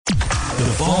The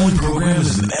following program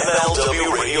is an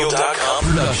MLWRadio.com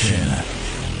production.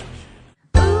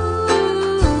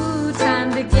 Ooh,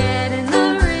 time to get in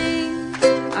the ring.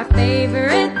 Our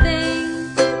favorite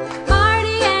thing.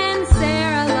 Marty and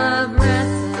Sarah love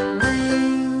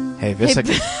wrestling. Hey, Visick.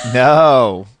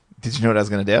 No. Did you know what I was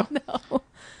going to do? No.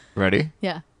 Ready?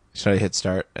 Yeah. Should I hit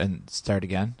start and start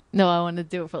again? No, I want to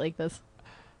do it for like this.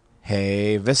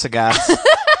 Hey, Visigoths.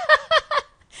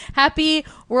 Happy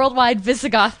Worldwide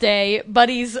Visigoth Day,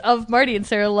 buddies of Marty and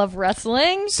Sarah Love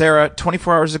Wrestling. Sarah,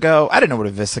 24 hours ago, I didn't know what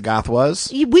a Visigoth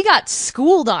was. We got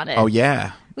schooled on it. Oh,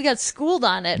 yeah. We got schooled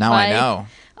on it. Now by, I know.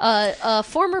 A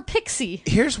former pixie.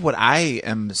 Here's what I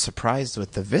am surprised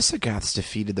with. The Visigoths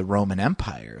defeated the Roman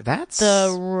Empire. That's The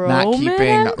not Roman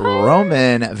keeping Empire?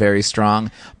 Roman very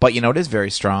strong. But you know what is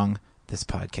very strong? This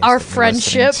podcast. Our that you're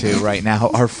listening friendship. to right now.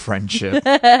 Our friendship.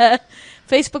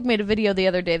 Facebook made a video the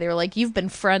other day. They were like, "You've been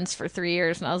friends for 3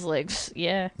 years," and I was like,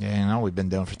 "Yeah." Yeah, you know, we've been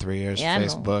doing for 3 years. Yeah, I know.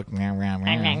 Facebook.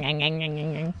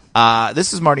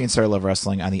 This is Marty and Sarah Love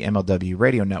Wrestling on the MLW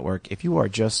Radio Network. If you are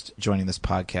just joining this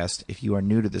podcast, if you are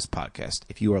new to this podcast,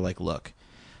 if you are like, look,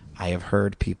 I have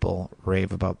heard people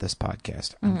rave about this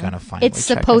podcast. I'm going to finally It's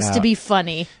check it supposed to out. be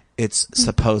funny. It's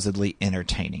supposedly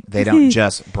entertaining. They don't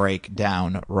just break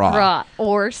down Raw. Raw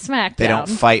or SmackDown. They don't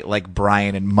fight like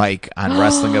Brian and Mike on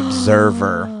Wrestling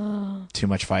Observer. Too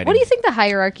much fighting. What do you think the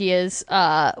hierarchy is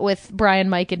with Brian,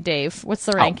 Mike, and Dave? What's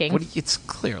the ranking? It's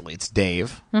clearly it's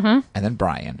Dave and then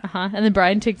Brian. And then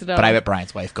Brian takes it over. But I bet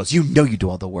Brian's wife goes, you know you do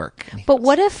all the work. And he But goes,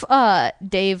 what if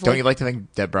Dave? don't you like to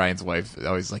think that Brian's wife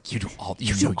always like, you do all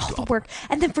the work,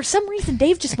 and then for some reason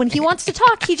Dave just when he wants to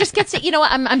talk, he just gets it. You know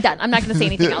what? I'm done. I'm not going to say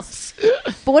anything else.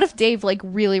 But what if Dave like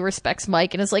really respects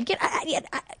Mike and is like,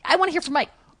 I want to hear from Mike.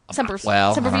 Semper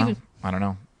Vivi. I don't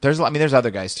know. There's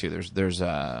other guys too. There's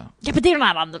Yeah, but they're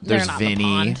not on the. They're there's not Vinny.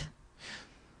 on the pond.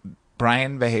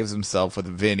 Brian behaves himself with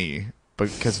Vinny,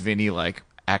 because Vinny like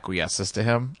acquiesces to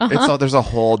him. There's a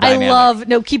whole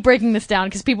dynamic. Keep breaking this down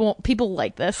because people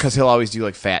like this. Because he'll always do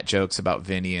like fat jokes about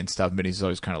Vinny and stuff. Vinny's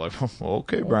always kind of like,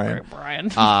 okay, Brian. Okay,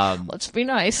 Brian. Let's be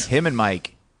nice. Him and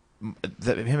Mike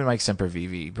Semper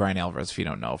Vivi, Brian Alvarez, if you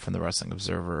don't know, from the Wrestling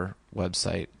Observer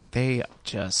website, they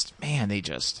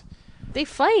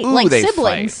fight ooh, like they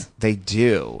siblings. fight. They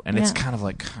do. And it's Yeah. kind of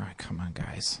like, all right, come on,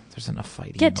 guys. There's enough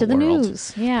fighting Get in to the the world.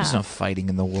 news. Yeah. There's enough fighting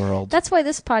in the world. That's why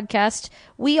this podcast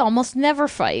we almost never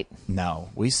fight. No,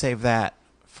 we save that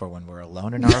for when we're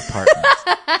alone in our apartment.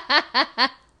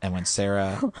 And when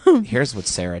here's what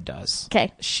Sarah does.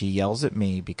 Okay. She yells at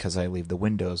me because I leave the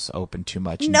windows open too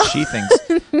much. And she thinks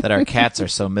that our cats are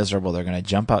so miserable they're going to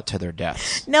jump out to their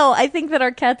deaths. No, I think that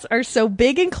our cats are so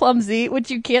big and clumsy,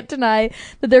 which you can't deny,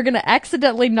 that they're going to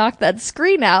accidentally knock that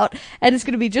screen out. And it's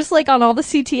going to be just like on all the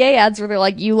CTA ads where they're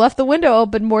like, you left the window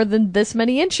open more than this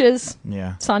many inches.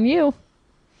 Yeah. It's on you.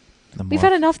 We've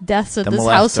had enough deaths at Then this we'll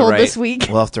have to household write- this week.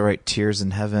 We'll have to write Tears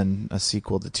in Heaven, a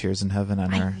sequel to Tears in Heaven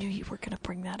on I our knew you were going to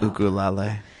bring that up.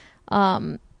 ukulele.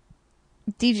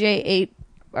 DJ ate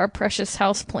our precious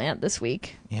house plant this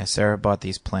week. Yeah, Sarah bought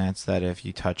these plants that if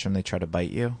you touch them, they try to bite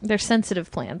you. They're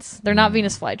sensitive plants. They're not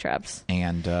Venus flytraps.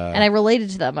 And And I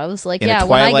related to them. I was like, in a yeah,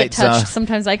 when I get Twilight touched, Zone-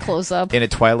 sometimes I close up. in a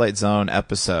Twilight Zone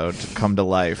episode, come to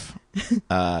life,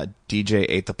 DJ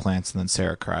ate the plants and then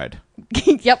Sarah cried.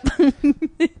 Yep.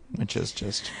 Which is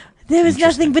just... There was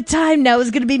interesting. nothing but time now. It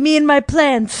was going to be me and my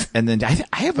plants. And then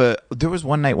there was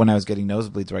one night when I was getting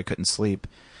nosebleeds where I couldn't sleep,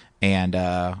 and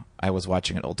I was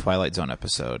watching an old Twilight Zone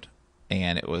episode,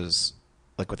 and it was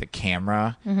like with a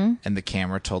camera, and the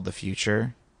camera told the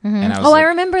future. And I was I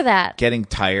remember that. getting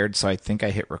tired, so I think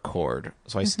I hit record,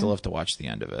 so I still have to watch the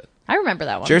end of it. I remember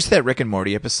that one. Did you ever see that Rick and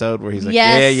Morty episode where he's like,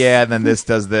 Yes. yeah, and then this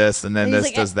does this, and then And he's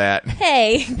this like, does that?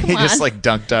 Hey, come He on. just like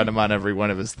dunked on him on every one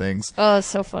of his things. Oh, it's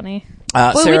so funny.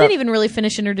 Sarah, we didn't even really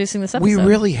finish introducing this episode. we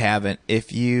really haven't.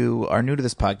 If you are new to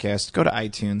this podcast, go to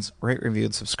iTunes, rate, review,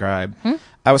 and subscribe.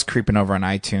 I was creeping over on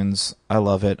iTunes. I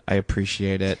love it. I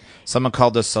appreciate it. Someone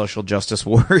called us social justice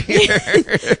warriors.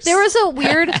 There was a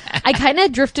weird... I kind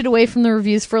of drifted away from the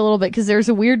reviews for a little bit because there was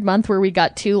a weird month where we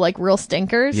got 2 like real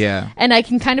stinkers. Yeah. And I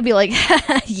can kind of be like,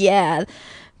 yeah.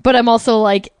 But I'm also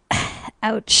like,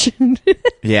 ouch.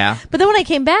 Yeah. But then when I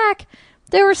came back,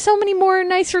 there were so many more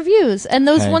nice reviews. And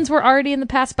those Hey. ones were already in the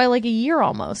past by like a year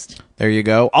almost. There you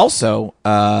go. Also,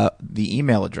 the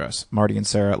email address, Marty and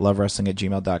Sarah at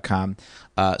lovewrestling@gmail.com.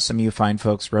 Some of you fine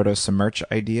folks wrote us some merch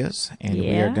ideas, and we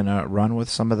Yeah. are going to run with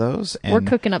some of those. And We're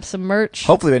cooking up some merch.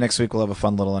 hopefully by next week we'll have a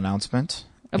fun little announcement.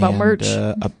 About merch.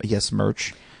 Yes,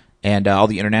 merch. And all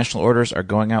the international orders are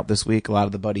going out this week. A lot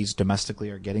of the buddies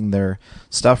domestically are getting their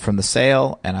stuff from the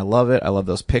sale, and I love it. I love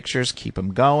those pictures. Keep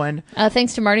them going.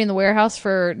 Thanks to Marty in the warehouse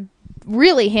for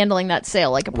really handling that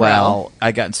sale like a pro. Well,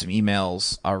 I got some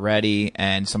emails already,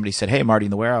 and somebody said, "Hey, Marty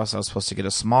in the warehouse, I was supposed to get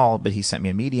a small, but he sent me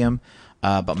a medium.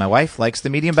 But my wife likes the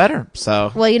medium better."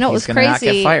 So, well, you know what was he's gonna not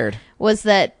crazy get fired. was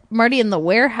that Marty in the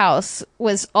warehouse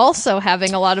was also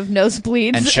having a lot of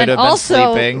nosebleeds And should have been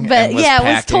also, sleeping but and was was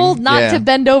packing. told not Yeah. to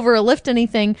bend over or lift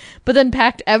anything, but then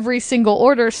packed every single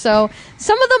order. So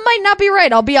some of them might not be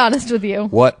right. I'll be honest with you.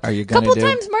 What are you A going to couple do?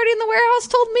 times Marty in the warehouse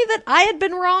told me that I had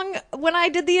been wrong when I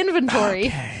did the inventory.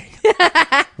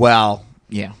 Okay. Well,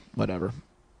 yeah, whatever.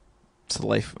 It's the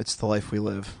life. It's the life we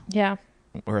live. Yeah.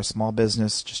 We're a small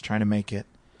business, just trying to make it.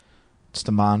 Just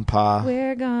a ma and pa.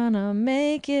 We're gonna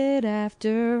make it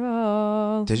after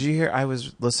all. Did you hear? I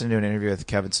was listening to an interview with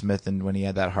Kevin Smith, and when he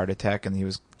had that heart attack and he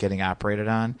was getting operated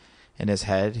on, in his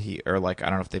head, I don't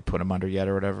know if they put him under yet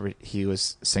or whatever. He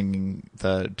was singing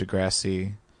the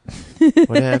Degrassi,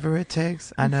 "Whatever it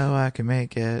takes, I know I can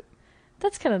make it."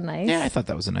 That's kind of nice. Yeah, I thought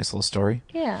that was a nice little story.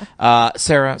 Yeah.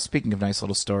 Sarah, speaking of nice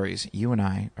little stories, you and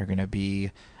I are going to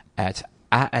be at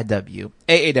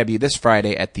AAW this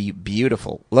Friday at the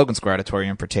beautiful Logan Square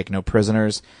Auditorium for Take No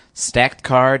Prisoners. Stacked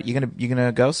card. You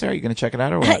gonna go, Sarah? You gonna check it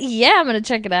out or what? Yeah, I'm gonna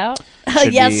check it out.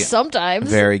 Should yes, be sometimes.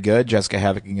 Very good. Jessica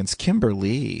Havoc against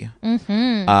Kimberly.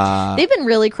 Mm-hmm. They've been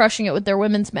really crushing it with their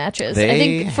women's matches. I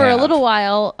think for a little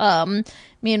while,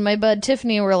 me and my bud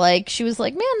Tiffany were like, she was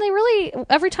like, man, they really,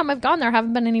 every time I've gone there,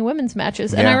 haven't been any women's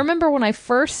matches. And Yeah. I remember when I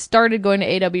first started going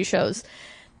to AW shows,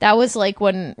 that was like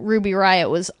when Ruby Riott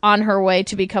was on her way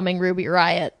to becoming Ruby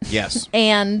Riott. Yes.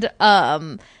 And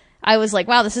I was like,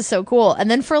 wow, this is so cool. And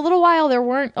then for a little while, there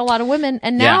weren't a lot of women.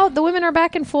 And now the women are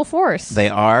back in full force. They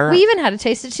are. We even had a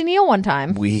taste of Tennille one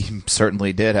time. We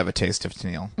certainly did have a taste of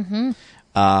Tennille. Mm-hmm.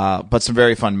 But some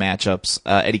very fun matchups.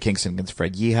 Eddie Kingston against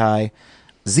Fred Yehai.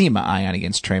 Zema Ion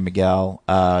against Trey Miguel.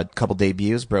 A couple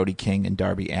debuts, Brody King and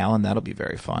Darby Allin. That'll be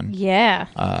very fun. Yeah.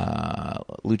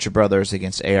 Lucha Brothers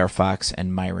against AR Fox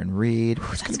and Myron Reed.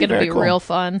 That's going to be real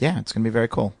fun. Yeah, it's going to be very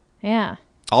cool. Yeah.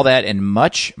 All that and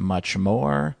much, much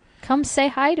more. Come say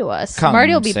hi to us. Come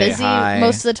Marty will be say busy hi.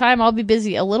 most of the time. I'll be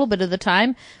busy a little bit of the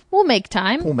time. We'll make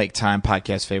time. We'll make time.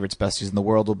 Podcast favorites, besties in the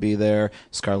world will be there.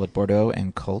 Scarlett Bordeaux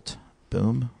and Colt.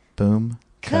 Boom, boom.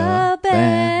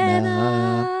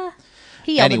 Cabana.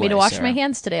 He yelled at me to wash Sarah. my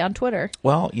hands today on Twitter.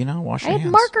 Well, wash I your had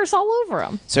hands. markers all over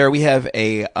them. Sarah, we have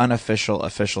a unofficial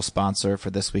official sponsor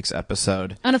for this week's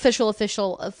episode. Unofficial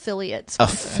affiliate.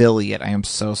 sponsor. Affiliate. I am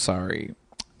so sorry.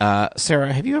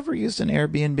 Sarah, have you ever used an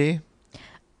Airbnb?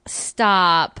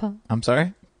 Stop. I'm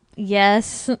sorry?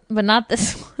 Yes, but not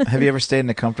this one. Have you ever stayed in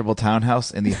a comfortable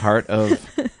townhouse in the heart of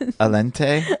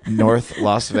Alente, North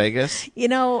Las Vegas?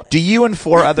 Do you and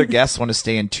 4 other guests want to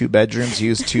stay in 2 bedrooms,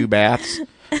 use 2 baths,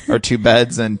 or 2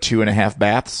 beds and 2.5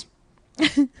 baths?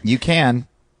 You can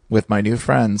with my new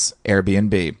friends,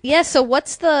 Airbnb. Yeah, so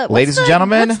Ladies and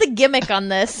gentlemen, what's the gimmick on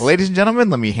this? Ladies and gentlemen,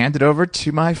 let me hand it over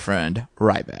to my friend,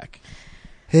 Ryback.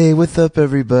 Hey, what's up,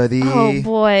 everybody? Oh,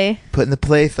 boy. Putting the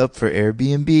place up for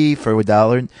Airbnb for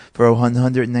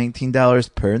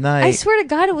 $119 per night. I swear to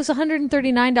God, it was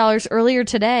 $139 earlier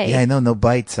today. Yeah, I know, no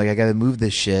bites. Like, I gotta move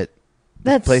this shit.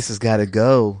 This place has gotta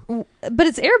go. But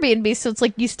it's Airbnb, so it's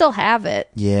like you still have it.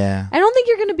 Yeah. I don't think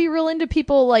you're going to be real into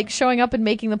people like showing up and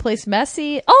making the place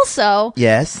messy. Also,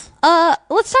 Yes.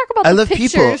 let's talk about I the love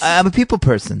pictures. people. I'm a people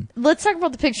person. Let's talk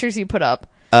about the pictures you put up.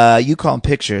 You call them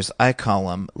pictures. I call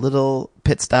them little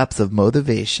pit stops of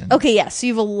motivation. Okay, yeah. So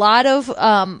you have a lot of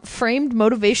framed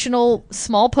motivational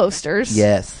small posters.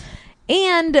 Yes.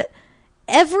 And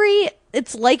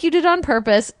it's like you did on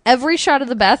purpose. Every shot of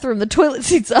the bathroom, the toilet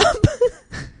seat's up.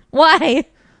 Why?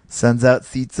 Sun's out,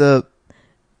 seats up.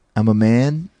 I'm a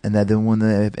man, and I don't want to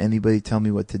have anybody tell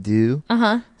me what to do.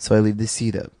 So I leave the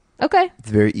seat up. Okay. It's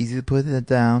very easy to put it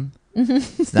down.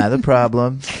 It's not a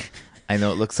problem. I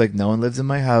know it looks like no one lives in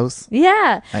my house.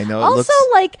 Yeah. I know it also, looks...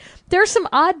 like, there are some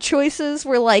odd choices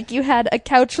where, like, you had a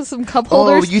couch with some cup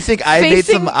holders. Oh, you think I made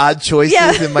some odd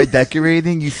choices in my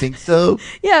decorating? You think so?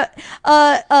 Yeah.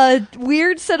 A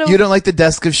weird set of... You don't like the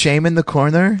desk of shame in the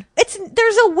corner?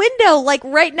 There's a window, like,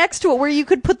 right next to it where you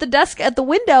could put the desk at the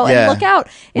window and look out.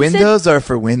 Windows are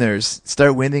for winners.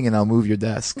 Start winning and I'll move your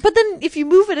desk. But then if you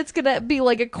move it, it's going to be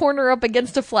like a corner up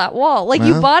against a flat wall. Like,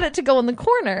 you bought it to go in the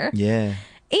corner. Yeah.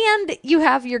 And you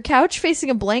have your couch facing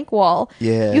a blank wall.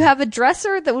 Yeah. You have a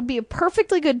dresser that would be a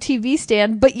perfectly good TV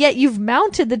stand, but yet you've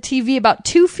mounted the TV about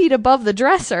 2 feet above the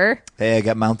dresser. Hey, I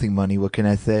got mounting money. What can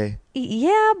I say?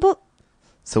 Yeah, but...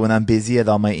 So when I'm busy at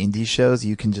all my indie shows,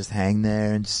 you can just hang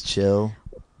there and just chill.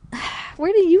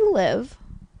 Where do you live?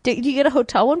 Do you get a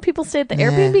hotel when people stay at the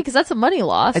Airbnb? Because that's a money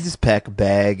loss. I just pack a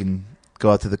bag and Go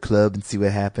out to the club and see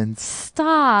what happens.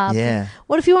 Stop. Yeah.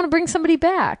 What if you want to bring somebody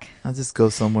back? I'll just go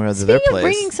somewhere other their Speaking place. of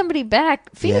bringing somebody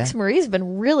back, Phoenix Marie's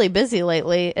been really busy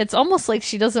lately. It's almost like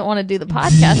she doesn't want to do the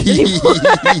podcast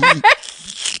anymore.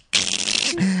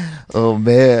 Oh,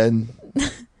 man.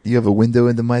 You have a window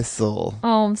into my soul.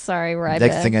 Oh, I'm sorry, Ryback.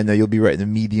 Next thing I know, you'll be writing a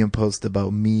Medium post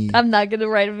about me. I'm not going to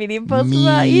write a Medium post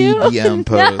about you. Medium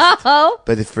post. No.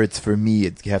 But if it's for me,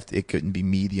 it couldn't be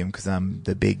Medium because I'm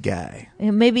the big guy.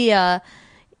 Yeah, maybe I'm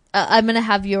going to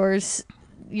have yours.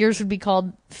 Yours would be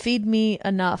called Feed Me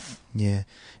Enough. Yeah.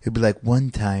 It'd be like one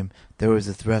time there was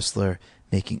a wrestler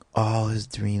making all his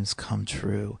dreams come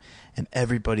true. And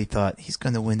everybody thought he's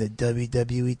going to win the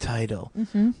WWE title.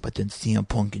 Mm-hmm. But then CM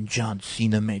Punk and John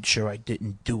Cena made sure I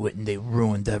didn't do it, and they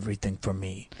ruined everything for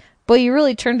me. But you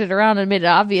really turned it around and made it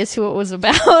obvious who it was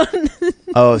about.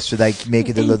 Oh, should I make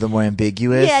it a little more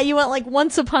ambiguous? Yeah, you went like,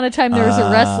 once upon a time there was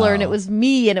a wrestler, and it was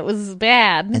me, and it was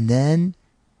bad. And then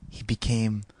he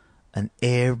became an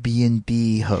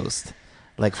Airbnb host.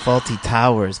 Like Faulty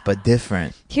Towers, but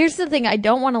different. Here's the thing. I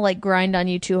don't want to like grind on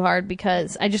you too hard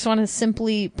because I just want to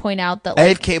simply point out that I like,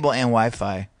 have cable and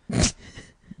Wi-Fi.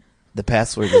 The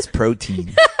password is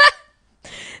protein.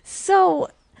 So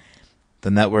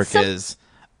The network is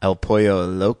El Pollo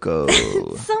Loco.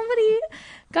 somebody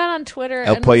got on Twitter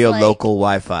El and Pollo was like, Local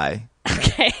Wi-Fi.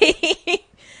 Okay.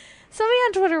 Somebody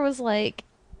on Twitter was like,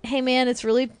 hey man, it's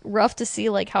really rough to see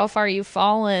like how far you've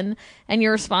fallen. And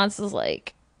your response is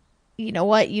like, you know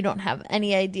what? You don't have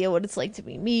any idea what it's like to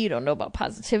be me. You don't know about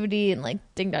positivity and like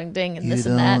ding dong ding and this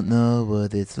and that. You don't know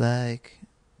what it's like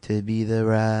to be the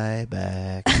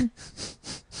Ryback.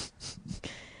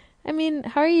 I mean,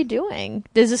 how are you doing?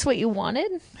 Is this what you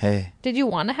wanted? Hey, Did you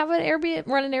want to have an Airbnb,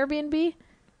 run an Airbnb?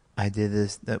 I did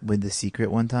this with The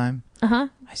Secret one time. Uh-huh.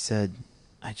 I said,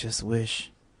 I just wish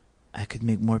I could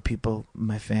make more people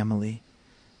my family.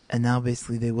 And now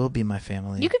basically they will be my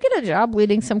family. You could get a job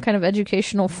leading some kind of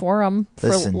educational forum for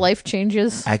Listen, life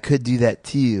changes. I could do that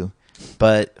to you.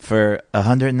 But for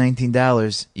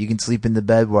 $119, you can sleep in the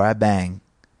bed where I bang.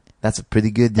 That's a pretty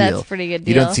good deal. That's a pretty good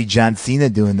You deal. don't see John Cena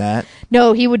doing that.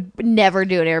 No, he would never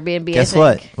do an Airbnb. Guess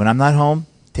what? When I'm not home,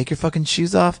 take your fucking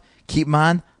shoes off. Keep them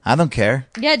on. I don't care.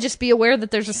 Yeah, just be aware that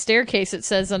there's a staircase, it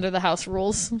says, under the house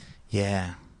rules.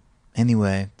 Yeah.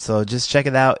 Anyway, so just check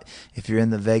it out if you're in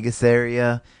the Vegas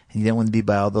area and you don't want to be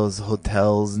by all those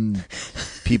hotels and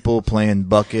people playing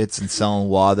buckets and selling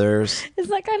waters. Is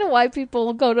that kind of why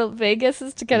people go to Vegas,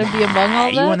 is to kind of be among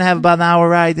all that? You want to have about an hour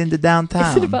ride into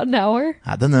downtown. Is it about an hour?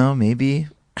 I don't know. Maybe.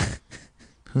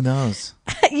 Who knows?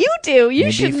 You do. You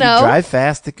Maybe should if know. you drive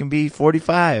fast, it can be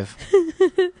 45.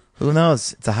 Who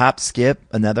knows? It's a hop, skip,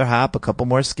 another hop, a couple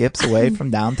more skips away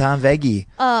from downtown Veggie.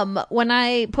 When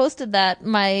I posted that,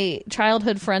 my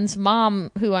childhood friend's mom,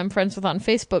 who I'm friends with on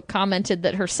Facebook, commented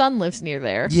that her son lives near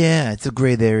there. Yeah, it's a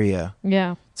great area.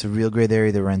 Yeah. It's a real great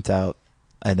area to rent out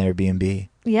an Airbnb.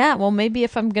 Yeah, well, maybe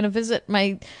if I'm going to visit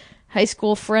my high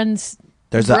school friend's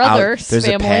There's brother's a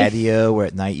family. patio where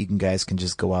at night you guys can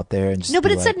just go out there and just No, but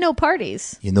be it like, said no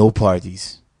parties. no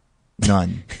parties.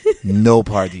 None. No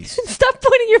parties. Stop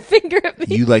pointing your finger at me.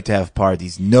 You like to have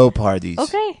parties. No parties.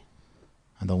 Okay.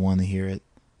 I don't want to hear it.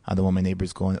 I don't want my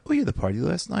neighbors going, oh, you had a party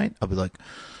last night? I'll be like,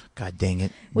 God dang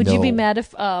it. Would you be No. mad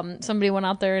if somebody went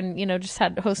out there and, just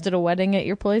had hosted a wedding at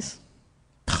your place?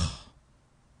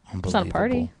 Unbelievable. It's not a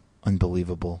party.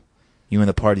 Unbelievable. You and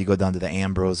the party go down to the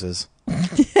Ambroses.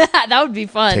 That would be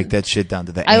fun. Take that shit down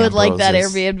to the I Ambroses. would like that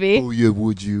Airbnb. Oh, yeah,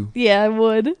 would you? Yeah, I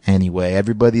would. Anyway,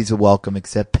 everybody's welcome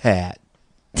except Pat.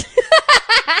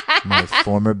 My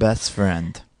former best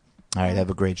friend. All right, have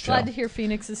a great show. Glad to hear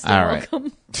Phoenix is still All right.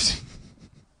 welcome.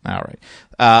 All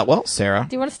right. Well, Sarah.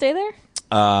 Do you want to stay there?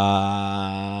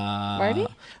 Marty?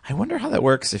 I wonder how that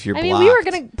works if you're I blocked. mean, we were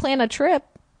going to plan a trip.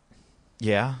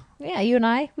 Yeah? Yeah, you and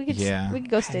I. We could Yeah. we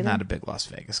could go stay I'm there. not a big Las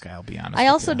Vegas guy, I'll be honest I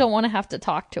with also you. don't want to have to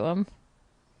talk to him.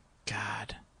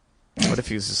 God. What if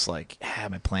he was just like,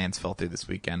 my plans fell through this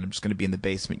weekend. I'm just going to be in the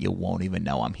basement. You won't even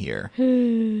know I'm here.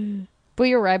 But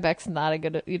your Ryback's not a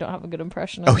good. You don't have a good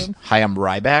impression of him. Hi, I'm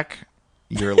Ryback,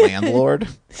 your landlord.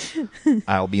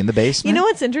 I'll be in the basement. You know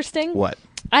what's interesting? What?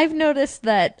 I've noticed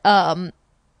that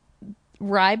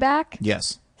Ryback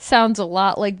Yes. sounds a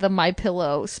lot like the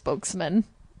MyPillow spokesman.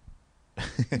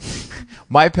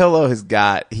 My Pillow has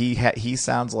got he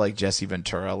sounds like Jesse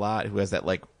Ventura a lot, who has that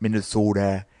like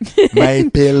Minnesota My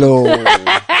Pillow.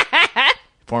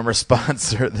 Former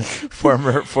sponsor,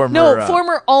 former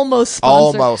former almost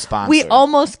sponsor. almost sponsor. We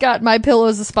almost got MyPillow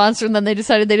as a sponsor, and then they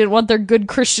decided they didn't want their good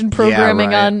Christian programming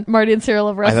right. on Marty and Sarah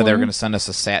Love I Wrestling. thought they were going to send us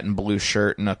a satin blue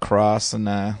shirt and a cross and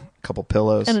couple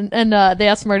pillows. And they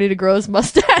asked Marty to grow his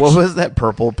mustache. What was that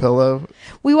purple pillow?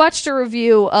 We watched a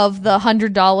review of the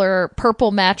 $100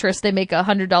 purple mattress. They make a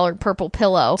 $100 purple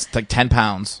pillow. It's like 10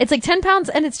 pounds. It's like 10 pounds,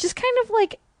 and it's just kind of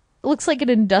like, looks like an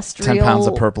industrial 10 pounds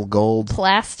of purple gold.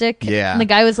 plastic. Yeah. And the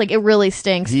guy was like, it really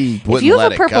stinks. He if wouldn't you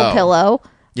let have a it purple go. pillow,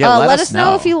 Yeah, let us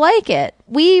know if you like it.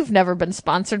 We've never been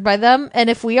sponsored by them, and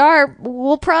if we are,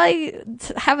 we'll probably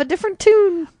have a different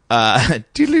tune.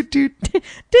 Doodle-doot.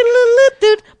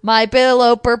 Doodle-doot-doot. My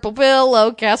pillow, purple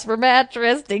pillow, Casper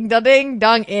mattress, ding dong ding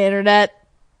dong, internet.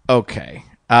 Okay.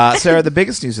 Sarah, the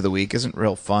biggest news of the week isn't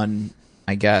real fun,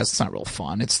 I guess. It's not real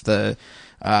fun. It's the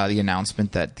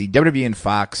announcement that the WWE and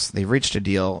Fox, they've reached a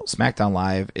deal. SmackDown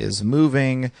Live is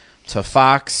moving to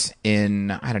Fox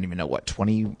in, I don't even know what,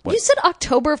 20... What? You said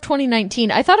October of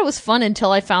 2019. I thought it was fun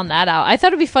until I found that out. I thought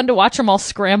it'd be fun to watch them all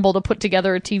scramble to put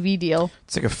together a TV deal.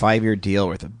 It's like a 5-year deal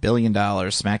worth $1 billion.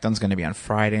 SmackDown's going to be on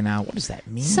Friday now. What does that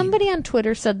mean? Somebody on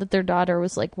Twitter said that their daughter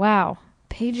was like, wow,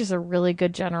 Paige is a really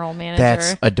good general manager.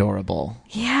 That's adorable.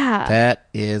 Yeah.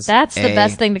 That's the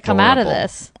best thing to come out of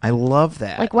this. I love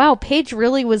that. Like, wow, Paige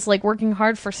really was like working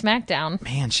hard for SmackDown.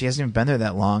 Man, she hasn't even been there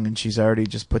that long, and she's already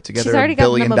just put together She's already $1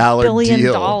 billion gotten them $1 billion.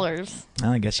 deal.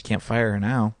 Well, I guess you can't fire her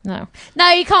now. No,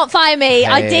 you can't fire me.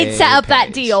 I did set up that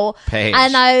Paige. deal, Paige.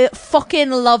 and I fucking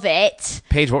love it.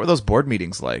 Paige, what were those board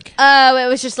meetings like? Oh, it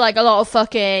was just like a lot of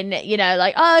fucking,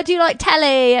 like, oh, do you like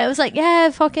telly? I was like, yeah,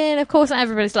 fucking, of course. And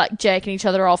everybody's like jerking each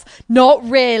other off. Not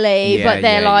really, Yeah, but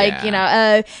they're yeah, like,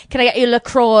 yeah. oh, can I get you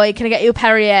LaCroix? Can I get you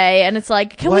Perrier? And it's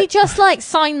like, can we What? just like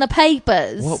sign the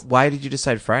papers? Well, why did you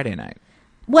decide Friday night?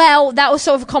 Well, that was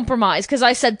sort of a compromise because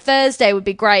I said Thursday would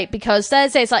be great because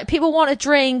Thursday is like people want a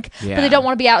drink, Yeah. but they don't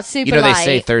want to be out super You know, they late.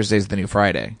 say Thursday's the new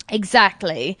Friday.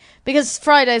 Exactly. Because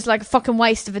Friday's like a fucking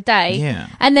waste of a day. Yeah.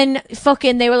 And then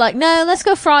fucking they were like, no, let's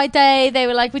go Friday. They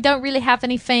were like, we don't really have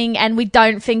anything and we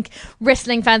don't think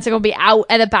wrestling fans are going to be out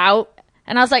and about.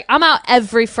 And I was like, I'm out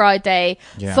every Friday,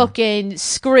 Yeah. fucking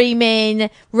screaming,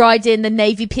 riding the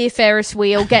Navy Pier Ferris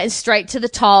wheel, getting straight to the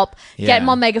top, Yeah. getting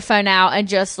my megaphone out and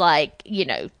just like,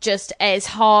 just as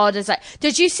hard as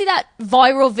Did you see that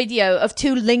viral video of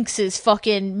two lynxes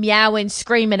fucking meowing,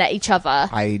 screaming at each other?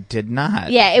 I did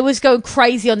not. Yeah, it was going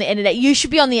crazy on the internet. You should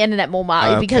be on the internet more,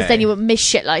 Marty, because Okay. then you would miss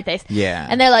shit like this. Yeah.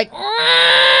 And they're like,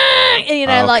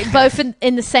 and, like Okay. both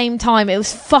in the same time. It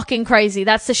was fucking crazy.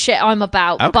 That's the shit I'm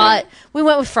about. Okay. But we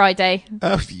went with Friday.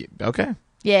 Oh, okay.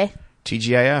 Yeah.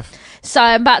 TGIF. So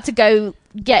I'm about to go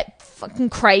get fucking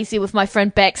crazy with my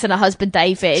friend Bex and her husband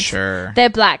David. Sure. They're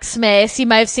blacksmiths. You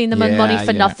may have seen them on Yeah, Money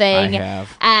for yeah, Nothing. I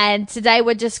have. And today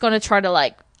we're just going to try to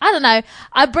I don't know.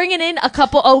 I'm bringing in a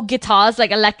couple old guitars,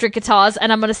 like electric guitars,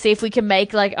 and I'm going to see if we can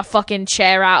make like a fucking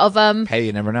chair out of them. Hey,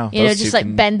 you never know. You know, Those just two like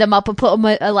can- bend them up and put them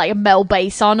like a metal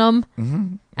bass on them.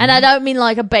 Mm-hmm. And I don't mean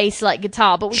like a bass like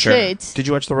guitar, but we Sure. could. Did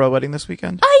you watch the royal wedding this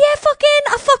weekend? Oh yeah,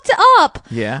 I fucked it up.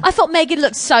 Yeah. I thought Megan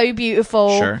looked so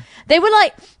beautiful. Sure. They were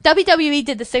like, WWE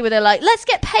did this thing where they're like, let's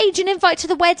get Paige an invite to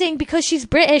the wedding because she's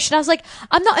British. And I was like,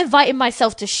 I'm not inviting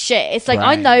myself to shit. It's like,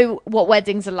 I Right. know what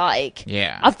weddings are like.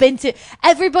 Yeah. I've been to,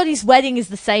 everybody's wedding is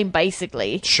the same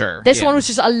basically. Sure, This yeah. one was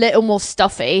just a little more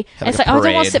stuffy. Had It's like like, a I don't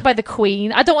want parade. to sit by the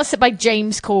Queen. I don't want to sit by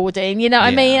James Corden. You know what I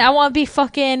Yeah. mean? I want to be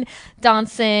fucking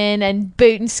dancing and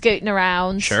booting, scooting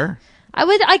around. Sure. I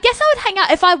guess I would hang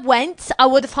out. If I went, I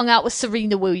would have hung out with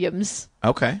Serena Williams.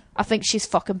 Okay. I think she's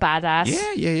fucking badass.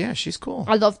 Yeah. She's cool.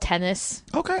 I love tennis.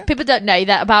 Okay. People don't know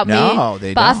that about me. No,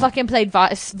 they but I don't. fucking played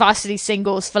varsity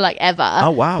singles for like ever.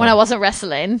 Oh, wow. When I wasn't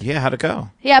wrestling. Yeah, how'd it go?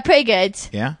 Yeah, pretty good.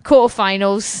 Yeah.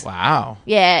 Quarterfinals. Wow.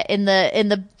 Yeah, in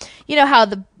the you know how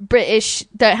the British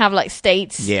don't have like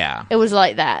states. Yeah. It was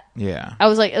like that. Yeah. I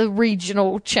was like a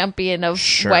regional champion of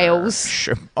Sure. Wales.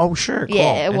 Sure. Oh, sure. Cool.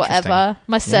 Yeah, whatever. Interesting.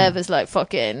 My server's like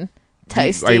fucking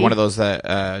toasty. Are you one of those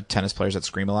tennis players that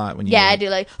scream a lot when you? Yeah, I do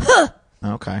like, huh,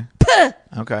 Okay.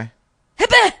 Okay.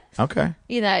 hibba. Okay.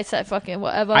 You know, it's like fucking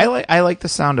whatever. I like the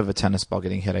sound of a tennis ball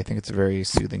getting hit. I think it's a very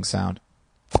soothing sound.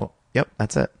 Cool. Yep,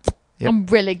 that's it. Yep. I'm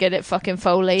really good at fucking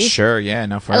Foley. Sure. Yeah.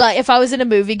 No. For Like, if I was in a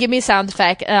movie, give me a sound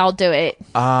effect and I'll do it.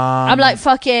 I'm like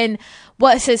fucking,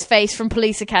 what's his face from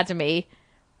Police Academy?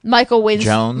 Michael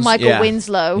Jones? Michael Yeah.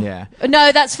 Winslow. Yeah.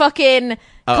 No, that's fucking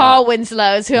Carl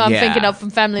Winslow is who I'm yeah. thinking of from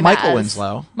Family Michael Matters.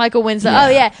 Winslow. Michael Winslow. Yeah. Oh,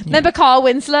 yeah. Remember Carl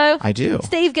Winslow? I do.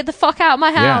 Steve, get the fuck out of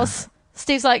my Yeah. house.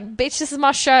 Steve's like, bitch, this is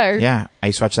my show. Yeah, I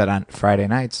used to watch that on Friday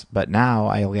nights, but now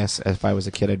I guess if I was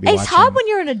a kid, I'd be It's watching. hard when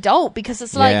you're an adult because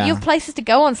it's like Yeah. you have places to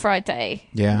go on Friday.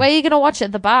 Yeah. Where are you going to watch it?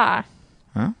 At the bar?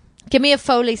 Huh? Give me a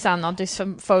Foley sound. I'll do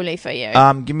some Foley for you.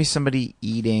 Give me somebody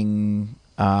eating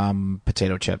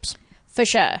potato chips. For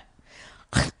sure.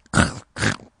 There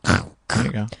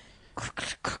you go.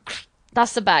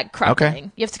 That's the bad crackling.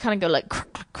 Okay. You have to kind of go like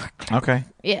crack, crack, crack, crack. Okay.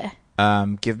 Yeah.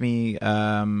 Give me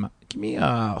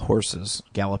horses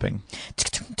galloping.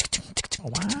 Oh,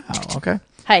 wow. Okay.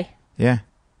 Hey, Yeah.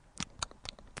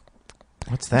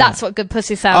 What's that? that's what good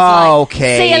pussy sounds like.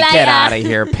 Okay, See you later. get out of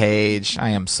here, Paige. I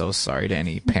am so sorry to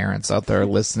any parents out there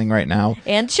listening right now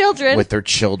And children. with their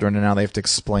children, and now they have to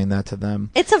explain that to them.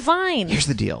 It's a vine. Here's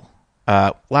the deal.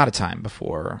 A lot of time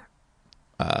before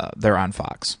they're on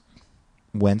Fox.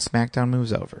 When SmackDown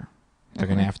moves over, they're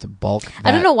going to have to bulk that.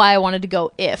 I don't know why I wanted to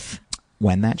go if.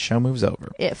 When that show moves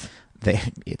over,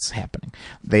 it's happening.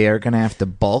 They are going to have to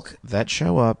bulk that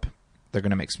show up. They're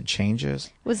going to make some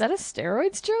changes. Was that a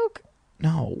steroids joke?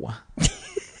 No.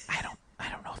 I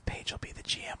don't know if Paige will be the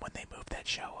GM when they move that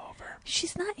show over.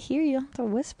 She's not here. You don't have to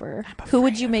whisper. Who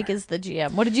would you make as the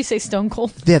GM? What did you say, Stone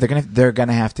Cold? Yeah, they're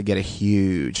gonna have to get a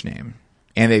huge name,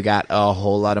 and they've got a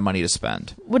whole lot of money to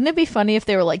spend. Wouldn't it be funny if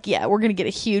they were like, yeah, we're going to get a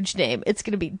huge name. It's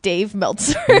going to be Dave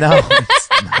Meltzer. No, it's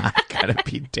not gonna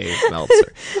be Dave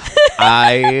Meltzer.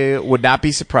 I would not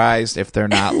be surprised if they're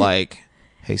not like,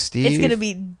 hey, Steve. It's going to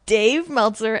be Dave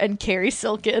Meltzer and Carrie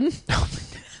Silken.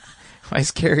 Why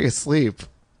is Carrie asleep?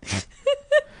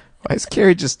 Why is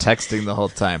Carrie just texting the whole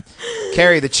time?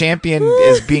 Carrie, the champion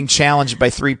is being challenged by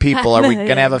 3 people. Are we going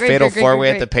to have a fatal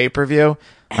 4-way at the pay-per-view?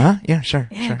 Yeah, sure.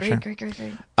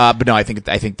 Great. But no, I think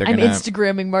they're I'm going to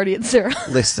Instagramming Marty and Sarah.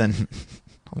 listen.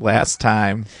 Last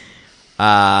time,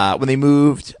 when they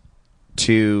moved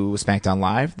to SmackDown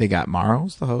Live, they got Morrow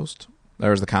as the host.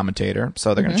 There was the commentator,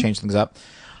 so they're going to change things up.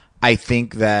 I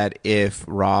think that if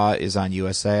Raw is on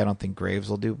USA, I don't think Graves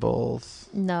will do both.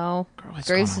 No. What's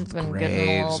Graves going has on been with getting a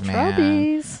Graves, little man?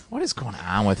 troubles. What is going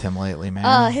on with him lately,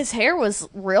 man? His hair was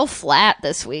real flat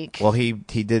this week. Well, he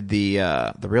did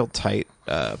the real tight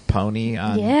pony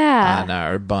on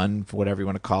or bun, whatever you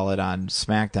want to call it, on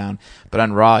SmackDown. But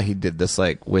on Raw, he did this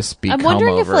like wispy. I'm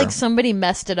wondering if like somebody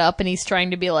messed it up and he's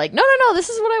trying to be like, no, this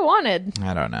is what I wanted.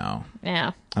 I don't know.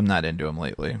 Yeah. I'm not into him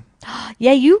lately.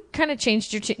 Yeah, you kind of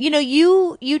changed your tune. You know,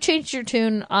 you changed your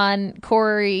tune on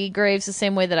Corey Graves the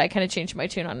same way that I kind of changed my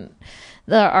tune on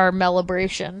our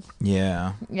Melibration.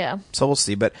 Yeah. Yeah. So we'll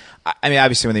see. But, I mean,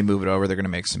 obviously when they move it over, they're going to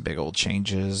make some big old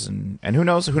changes. And who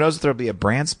knows? Who knows if there'll be a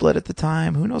brand split at the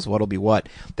time? Who knows what'll be what?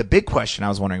 The big question I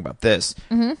was wondering about this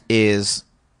is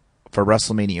for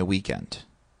WrestleMania weekend.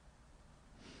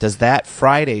 Does that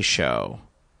Friday show,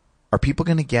 are people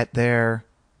going to get there?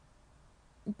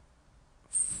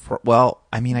 Well,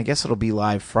 I mean, I guess it'll be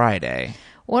live Friday.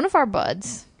 One of our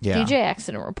buds, DJ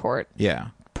Accident Report,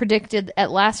 predicted at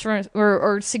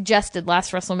or suggested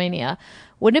last WrestleMania.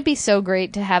 Wouldn't it be so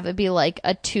great to have it be like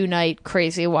a 2-night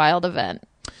crazy wild event?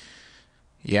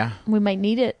 Yeah, we might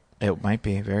need it. It might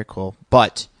be very cool,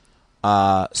 but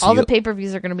all the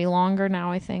pay-per-views are going to be longer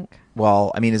now, I think.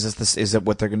 Well, I mean, is it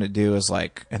what they're going to do? Is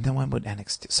like, and then when would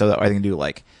NXT? So are they going to do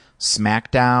like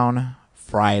SmackDown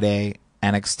Friday?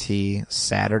 NXT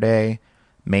Saturday,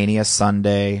 Mania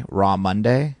Sunday, Raw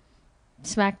Monday.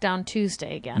 SmackDown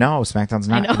Tuesday again. No, SmackDown's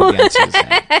not going to be on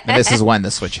Tuesday. And this is when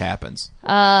the switch happens.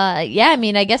 Yeah, I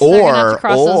mean, I guess they're going to have to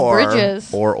cross those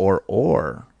bridges.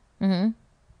 Or. Mm-hmm.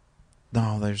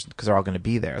 No, because they're all going to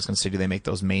be there. I was going to say, do they make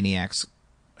those maniacs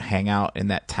hang out in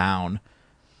that town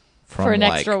for an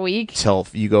extra week till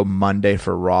you go Monday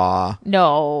for Raw?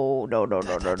 No.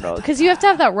 Because you have to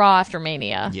have that Raw after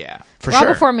Mania. Yeah, for Raw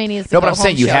sure. Before Mania is the but I'm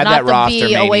saying you have that Raw after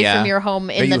Mania away from your home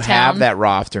in the town. You have that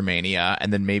Raw after Mania,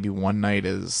 and then maybe one night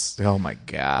is my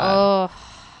god. Oh.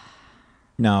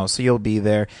 No, so you'll be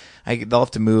there. They'll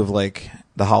have to move like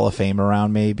the Hall of Fame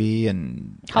around maybe,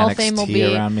 and Hall NXT of Fame will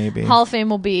be around maybe. Hall of Fame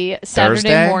will be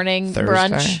Saturday morning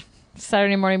brunch.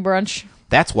 Saturday morning brunch.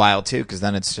 That's wild too, because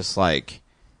then it's just like,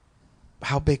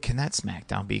 how big can that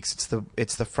SmackDown be? Because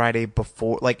it's the Friday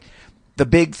before. Like, the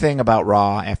big thing about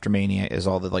Raw after Mania is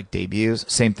all the like debuts.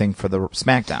 Same thing for the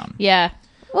SmackDown. Yeah.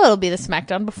 Well, it'll be the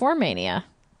SmackDown before Mania.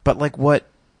 But like what?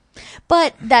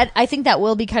 But I think that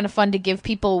will be kind of fun to give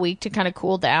people a week to kind of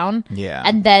cool down. Yeah.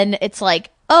 And then it's like,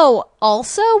 oh,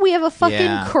 also we have a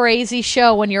fucking crazy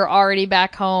show when you're already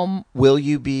back home. Will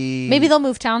you be? Maybe they'll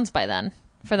move towns by then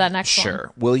for that next one.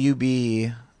 Sure. Will you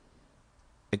be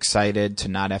excited to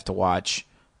not have to watch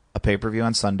a pay-per-view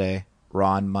on Sunday,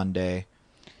 Raw on Monday?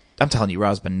 I'm telling you,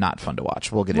 Raw's been not fun to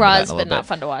watch. We'll get into that in a little bit. Raw's been not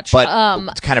fun to watch.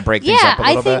 But to kind of break things up a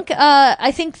little bit.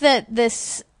 I think that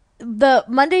the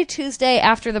Monday, Tuesday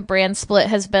after the brand split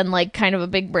has been like kind of a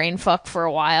big brain fuck for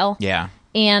a while. Yeah.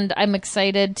 And I'm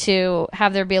excited to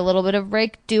have there be a little bit of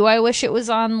break. Do I wish it was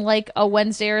on like a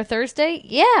Wednesday or a Thursday?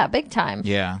 Yeah, big time.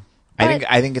 Yeah.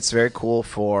 I think it's very cool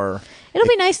for... It'll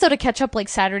be nice, though, to catch up, like,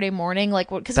 Saturday morning, like,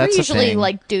 because we're usually,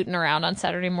 like, dooting around on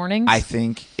Saturday mornings. I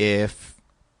think if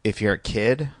if you're a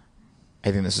kid,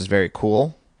 I think this is very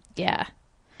cool. Yeah.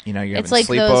 You know, you're It's having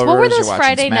like sleepovers. those. What were you're those watching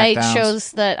Friday night SmackDowns.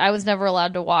 shows that I was never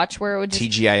allowed to watch? Where it would just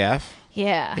TGIF.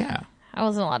 yeah. Yeah. I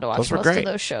wasn't allowed to watch Those were most great. of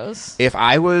those shows, If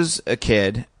I was a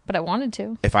kid, but I wanted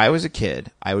to.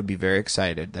 I would be very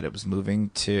excited that it was moving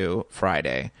to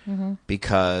Friday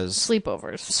because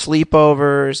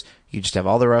sleepovers, you just have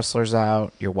all the wrestlers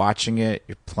out, you're watching it,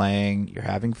 you're playing, you're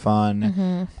having fun.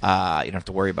 You don't have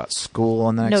to worry about school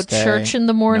on the next day. No church in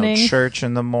the morning. No church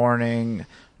in the morning.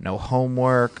 No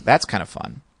homework. That's kind of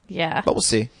fun. Yeah. But we'll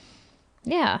see.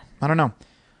 Yeah. I don't know.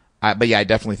 But yeah, I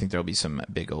definitely think there'll be some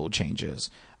big old changes.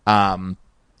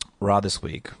 Raw this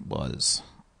week was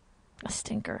A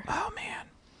stinker. oh man.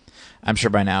 I'm sure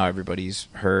by now everybody's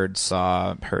heard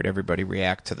everybody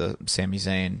react to the Sami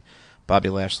Zayn, Bobby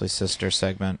Lashley's sister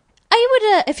segment. I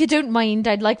would, if you don't mind,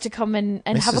 I'd like to come in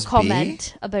and have a Mrs. B?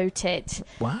 comment about it.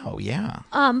 Wow, yeah.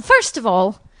 First of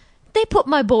all, they put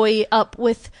my boy up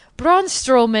with Braun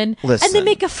Strowman, and they Listen.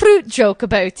 make a fruit joke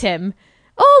about him.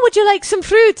 Oh, would you like some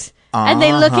fruit? And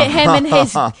they look at him in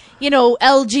his,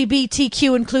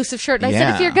 LGBTQ inclusive shirt. And I said,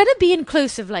 Yeah. if you're going to be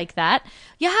inclusive like that,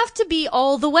 you have to be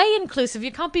all the way inclusive.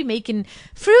 You can't be making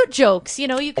fruit jokes. You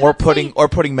can't Or say,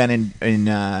 putting men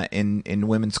in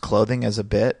women's clothing as a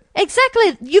bit.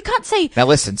 exactly. You can't say, Now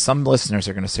listen, some listeners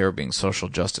are going to say we're being social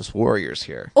justice warriors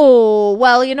here. oh,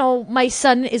 well, my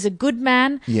son is a good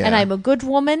man Yeah. and I'm a good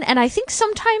woman. And I think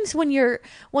sometimes when you're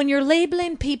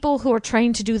labeling people who are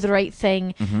trying to do the right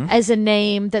thing as a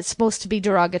name that's supposed to be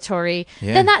derogatory,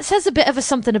 Yeah. then that says a bit of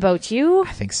something about you.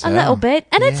 I think so. A little bit.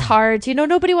 And it's Yeah. hard.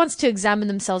 Nobody wants to examine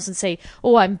themselves and say,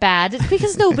 oh, I'm bad. It's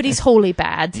because nobody's wholly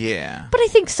bad. Yeah. But I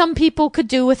think some people could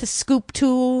do with a scoop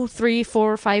 2, 3,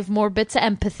 4, 5 more bits of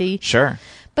empathy. Sure.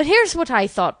 But here's what I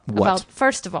thought What? about,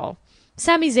 first of all,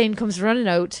 Sami Zayn comes running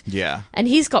out. Yeah. And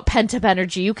he's got pent-up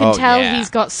energy. You can Oh, tell yeah. he's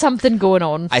got something going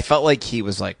on. I felt like he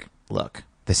was like, look,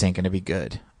 this ain't going to be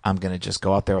good. I'm going to just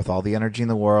go out there with all the energy in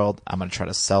the world. I'm going to try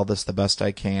to sell this the best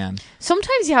I can.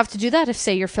 Sometimes you have to do that if,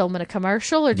 say, you're filming a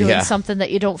commercial or doing Yeah. something that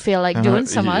you don't feel like doing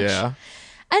so much. Yeah.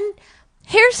 And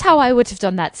here's how I would have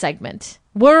done that segment.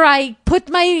 Were I put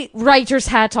my writer's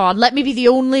hat on, let me be the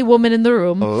only woman in the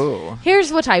room. Oh.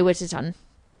 Here's what I would have done.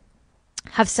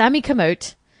 Have Sammy come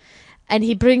out, and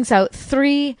he brings out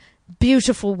 3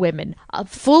 beautiful women.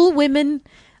 Full women.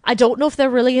 I don't know if they're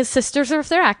really his sisters or if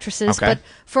they're actresses, Okay. but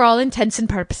for all intents and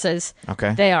purposes,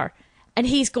 Okay. they are. And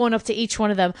he's going up to each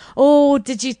one of them. Oh,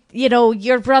 did you,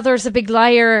 your brother's a big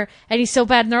liar and he's so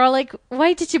bad. And they're all like,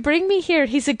 why did you bring me here?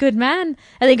 He's a good man.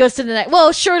 And he goes to the next,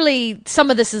 well, surely some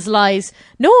of this is lies.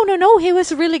 No. He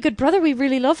was a really good brother. We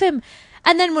really love him.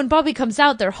 And then when Bobby comes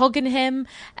out, they're hugging him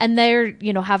and they're,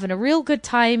 having a real good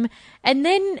time. And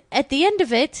then at the end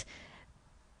of it,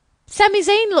 Sami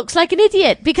Zayn looks like an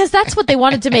idiot because that's what they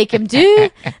wanted to make him do.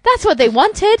 That's what they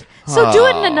wanted. So do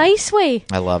it in a nice way.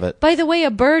 I love it. By the way,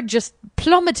 a bird just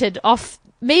plummeted off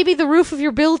maybe the roof of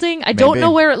your building. I don't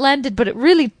know where it landed, but it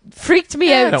really freaked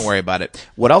me out. Don't worry about it.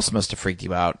 What else must have freaked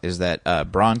you out is that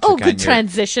Braun took Oh, on good your...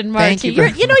 transition, Thank Marty. you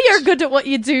very You're good at what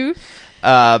you do.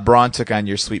 Braun took on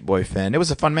your sweet boy Finn. It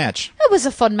was a fun match. It was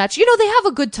a fun match. They have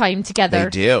a good time together. They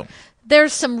do.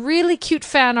 There's some really cute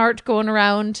fan art going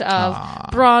around of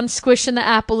Braun squishing the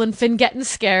apple and Finn getting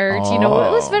scared. It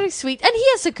was very sweet. And he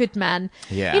is a good man.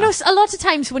 Yeah. A lot of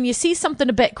times when you see something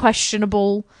a bit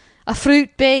questionable, a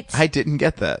fruit bit. I didn't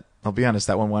get that. I'll be honest,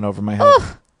 that one went over my head.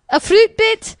 Oh, a fruit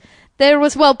bit. There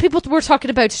was, people were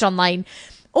talking about it online.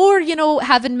 Or,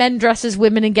 having men dress as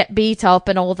women and get beat up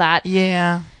and all that.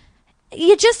 Yeah.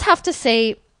 You just have to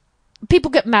say...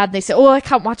 People get mad and they say, oh, I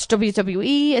can't watch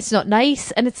WWE, it's not nice.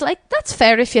 And it's like, that's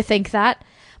fair if you think that.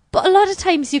 But a lot of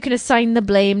times you can assign the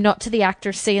blame not to the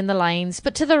actors saying the lines,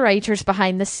 but to the writers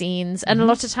behind the scenes. And a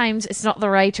lot of times it's not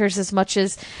the writers as much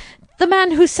as the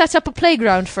man who set up a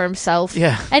playground for himself.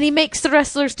 Yeah. And he makes the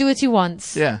wrestlers do what he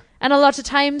wants. Yeah. And a lot of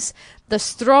times, the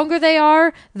stronger they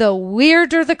are, the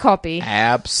weirder the copy.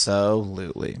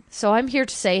 Absolutely. So I'm here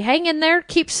to say, hang in there,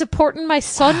 keep supporting my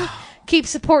son. Wow. Keep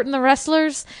supporting the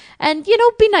wrestlers and,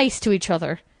 be nice to each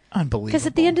other. Unbelievable. Because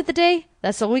at the end of the day,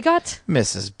 that's all we got.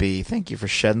 Mrs. B, thank you for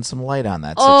shedding some light on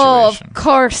that Oh, situation. of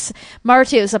course.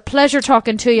 Marty, it was a pleasure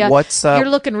talking to you. What's You're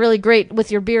looking really great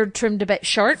with your beard trimmed a bit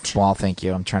short. Well, thank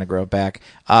you. I'm trying to grow it back.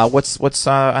 What's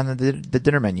on the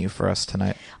dinner menu for us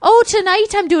tonight? Oh, tonight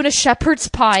I'm doing a shepherd's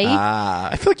pie.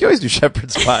 I feel like you always do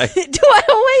shepherd's pie. Do I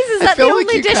always? Is that the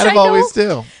only dish I know? I always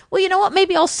do. Well, you know what?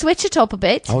 Maybe I'll switch it up a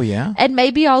bit. Oh, yeah? And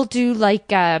maybe I'll do like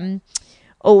a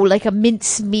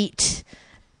mincemeat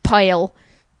pile.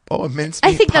 Oh, a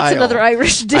mincemeat I think that's pile. another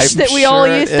Irish dish I'm that we all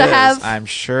sure it used to is. have. I'm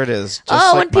sure it is. Just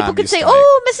Oh, like and people Mom could used say, to make.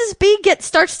 "Oh, Mrs. B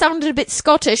starts sounding a bit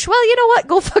Scottish." Well, you know what?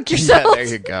 Go fuck Yeah, yourself. there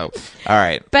you go. All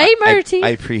right. Bye, Marty.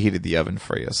 I preheated the oven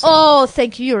for you. So Oh,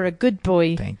 thank you. You're a good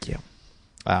boy. thank you.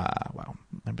 Wow.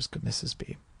 I'm just good, Mrs.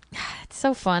 B. It's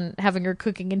so fun having her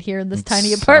cooking in here in this It's tiny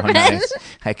so apartment. nice.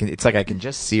 It's like I can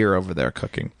just see her over there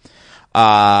cooking.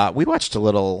 We watched a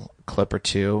little clip or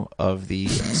two of the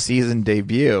season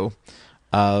debut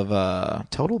of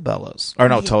Total Bellas. Or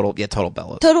no, Total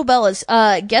Bellas. Total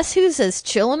Bellas. Guess who's as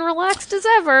chill and relaxed as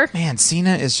ever? Man,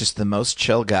 Cena is just the most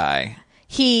chill guy.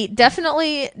 He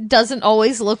definitely doesn't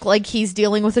always look like he's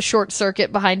dealing with a short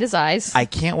circuit behind his eyes. I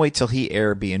can't wait till he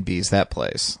Airbnbs that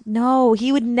place. No,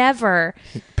 he would never.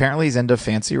 Apparently he's into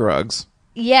fancy rugs.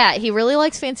 Yeah, he really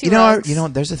likes fancy rugs. You know,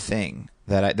 there's a thing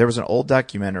that there was an old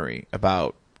documentary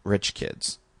about rich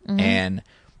kids, and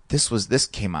this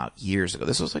came out years ago.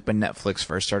 This was like when Netflix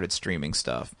first started streaming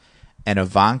stuff, and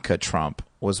Ivanka Trump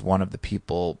was one of the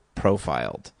people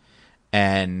profiled,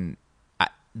 and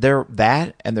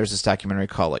there's this documentary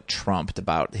called like Trumped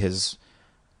about his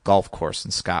golf course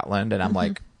in Scotland, and I'm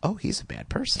like, oh, he's a bad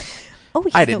person. Oh,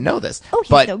 I didn't know this. Oh, he's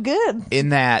but so good. in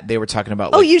that they were talking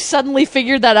about. Oh, like, you suddenly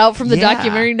figured that out from the Yeah.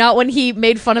 documentary, not when he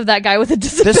made fun of that guy with a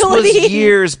disability. This was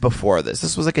years before this.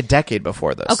 This was like a decade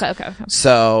before this. Okay.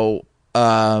 So,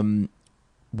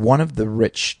 one of the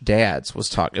rich dads was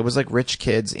talking. It was like rich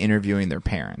kids interviewing their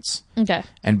parents Okay.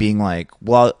 and being like,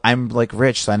 "Well, I'm like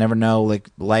rich, so I never know. Like,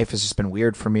 life has just been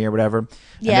weird for me, or whatever."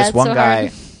 Yeah, and this it's one so guy,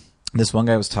 hard. this one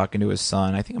guy was talking to his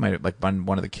son. I think it might have like been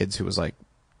one of the kids who was like,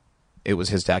 it was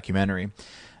his documentary,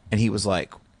 and he was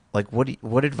like,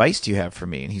 what advice do you have for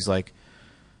me? And he's like,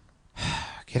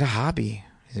 get a hobby.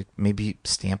 He's like, maybe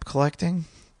stamp collecting.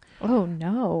 Oh,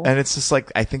 no. And it's just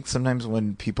like, I think sometimes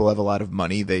when people have a lot of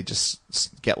money, they just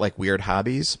get like weird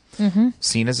hobbies. Mm-hmm.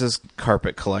 Cena's his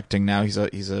carpet collecting now. He's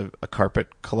a carpet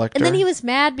collector. And then he was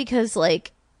mad because,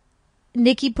 like,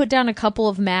 Nikki put down a couple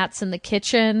of mats in the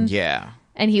kitchen. Yeah.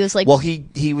 And he was like, Well,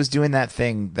 he was doing that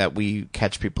thing that we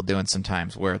catch people doing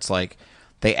sometimes where it's like,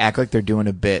 they act like they're doing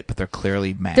a bit, but they're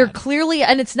clearly mad. they're clearly,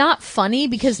 and it's not funny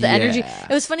because the energy. Yeah.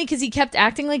 It was funny because he kept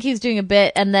acting like he was doing a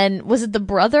bit, and then was it the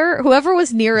brother, whoever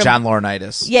was near him? John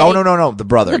Laurinaitis. Yeah, Oh, no. The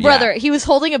brother. The brother. He was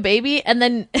holding a baby, and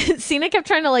then Cena kept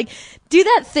trying to like do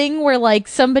that thing where like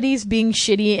somebody's being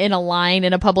shitty in a line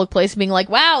in a public place, being like,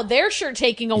 "Wow, they're sure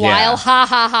taking a while, ha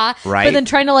ha ha," Right. But then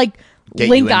trying to like Get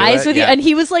link you into eyes it, with you, yeah. and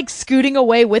he was like scooting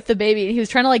away with the baby, and he was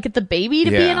trying to like get the baby to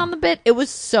be Yeah. in on the bit. It was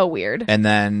so weird. And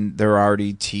then they're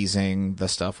already teasing the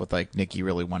stuff with like Nikki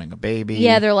really wanting a baby.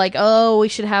 Yeah, they're like, "Oh, we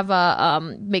should have a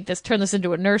turn this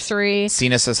into a nursery."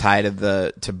 Cena says hi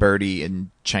to Birdie in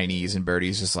Chinese, and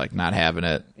Birdie's just like not having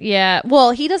it. Yeah,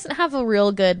 well, he doesn't have a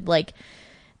real good like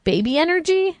baby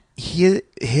energy.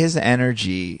 His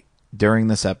energy during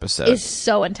this episode Is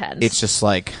so intense. It's just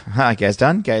like, huh, guys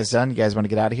done? You guys want to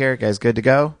get out of here? Guys good to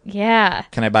go? Yeah,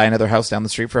 Can I buy another house down the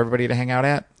street for everybody to hang out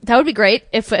at? that would be great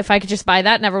if I could just buy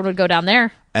that and everyone would go down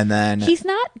there. And then He's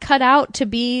not cut out to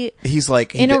be he's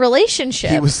like in a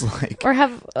relationship. He was like, or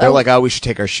have. they're like, oh, we should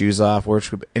take our shoes off.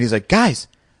 And he's like, guys,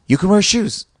 you can wear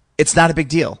shoes. It's not a big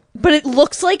deal. But it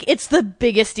looks like it's the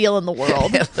biggest deal in the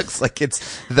world. It looks like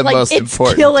it's the like most it's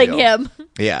important killing deal. him.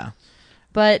 Yeah.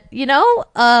 But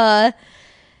there's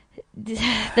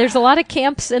a lot of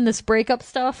camps in this breakup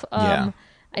stuff. Yeah.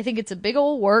 I think it's a big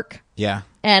old work. Yeah.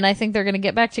 And I think they're going to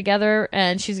get back together,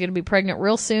 and she's going to be pregnant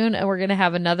real soon, and we're going to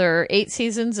have another 8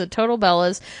 seasons of Total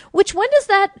Bellas. Which, when does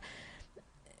that,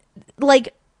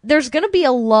 like, there's going to be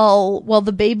a lull while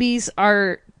the babies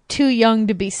are too young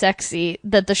to be sexy,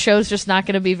 that the show's just not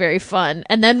going to be very fun.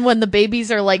 And then when the babies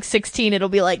are, like, 16, it'll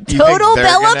be like, You think Total they're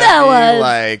Bella gonna be Bellas!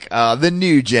 like the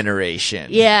new generation.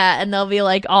 Yeah, and they'll be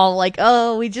like, all like,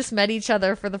 oh, we just met each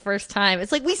other for the first time.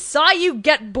 It's like, we saw you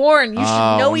get born. You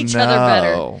should know each other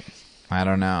better. I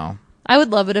don't know. I would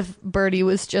love it if Birdie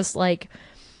was just like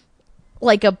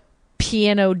a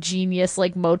piano genius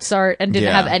like Mozart and didn't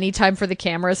Yeah. have any time for the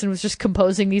cameras and was just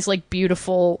composing these like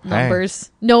beautiful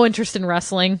numbers. No interest in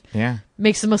wrestling. Yeah.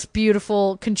 Makes the most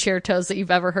beautiful concertos that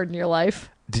you've ever heard in your life.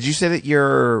 Did you say that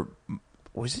your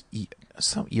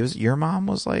mom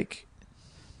was like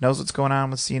knows what's going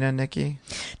on with Cena and Nikki?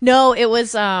 No, it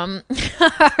was our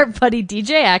buddy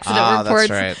DJ Accident Reports. That's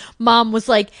right. Mom was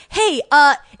like, "Hey,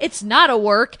 it's not a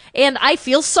work, and I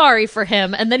feel sorry for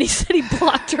him." And then he said he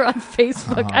blocked her on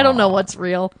Facebook. I don't know what's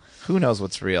real. Who knows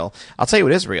what's real? I'll tell you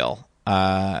what is real.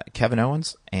 Kevin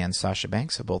Owens and Sasha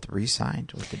Banks have both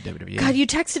re-signed with the WWE. God, you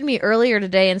texted me earlier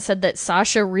today and said that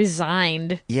Sasha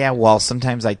resigned. Yeah, well,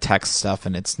 sometimes I text stuff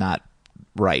and it's not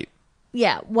right.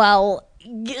 Yeah, well,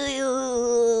 you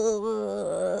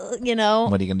know.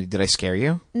 What are you going to do? Did I scare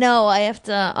you? No, I have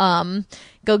to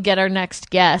go get our next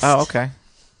guest. Oh, okay.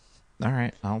 All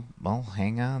right. I'll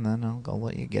hang on, then I'll go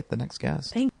let you get the next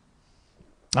guest.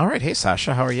 All right. Hey,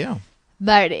 Sasha, how are you?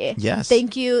 Marty. Yes.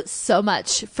 Thank you so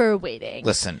much for waiting.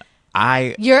 Listen,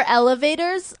 your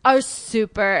elevators are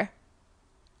super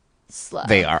slow.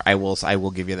 They are. I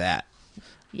will give you that.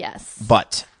 Yes.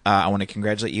 But I want to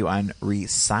congratulate you on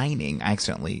resigning. I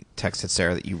accidentally texted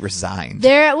Sarah that you resigned.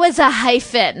 There was a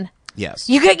hyphen. Yes.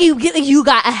 You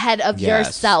got ahead of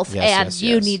yourself, and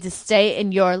you yes. need to stay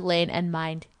in your lane and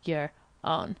mind your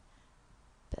own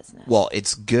business. Well,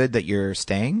 it's good that you're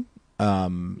staying.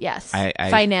 Yes.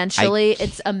 Financially,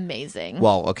 it's amazing.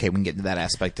 Well, okay, we can get into that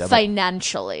aspect of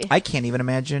Financially. it. I can't even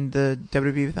imagine the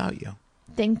WWE without you.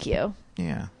 Thank you.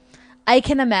 Yeah. I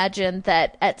can imagine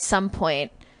that at some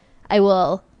point I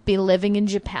will be living in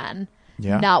Japan,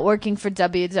 not working for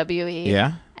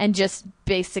WWE, and just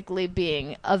basically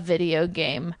being a video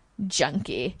game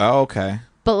junkie. Oh, okay.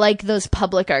 But like those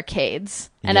public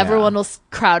arcades, and everyone will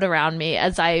crowd around me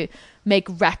as I make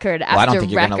record after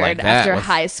record after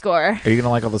high score. Are you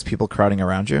gonna like all those people crowding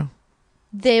around you?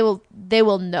 They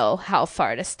will know how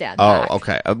far to stand back. Oh,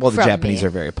 okay. Well, the Japanese me.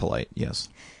 are very polite. Yes.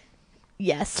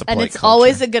 Yes, and it's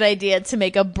always a good idea to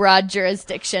make a broad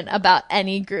jurisdiction about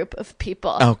any group of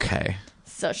people. Okay.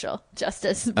 Social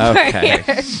justice. Okay.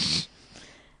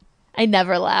 I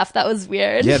never laughed. That was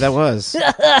weird. Yeah, that was.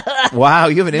 Wow,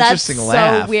 you have an interesting laugh.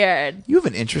 That's so weird. You have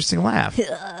an interesting laugh.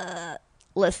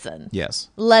 Listen. Yes.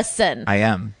 Listen. I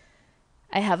am.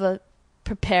 I have a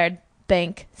prepared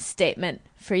bank statement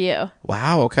for you.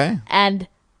 Wow, okay. And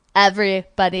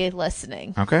everybody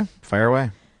listening. Okay, fire away.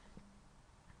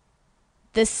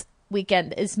 This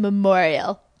weekend is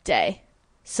Memorial Day.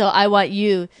 So I want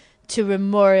you to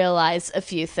memorialize a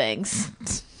few things.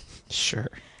 Sure.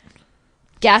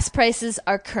 Gas prices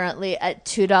are currently at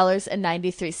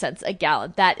 $2.93 a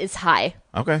gallon. That is high.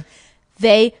 Okay.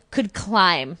 They could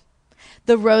climb.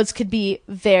 The roads could be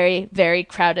very, very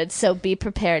crowded. So be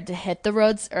prepared to hit the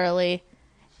roads early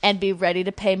and be ready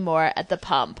to pay more at the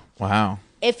pump. Wow.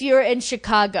 If you're in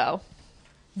Chicago,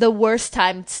 the worst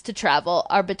times to travel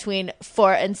are between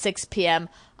 4 and 6 p.m.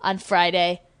 on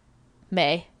Friday,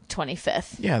 May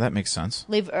 25th. Yeah, that makes sense.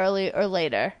 Leave early or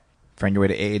later. Find your way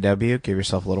to AEW. Give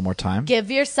yourself a little more time.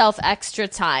 Give yourself extra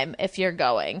time if you're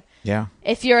going. Yeah.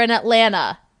 If you're in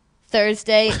Atlanta,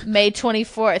 Thursday, May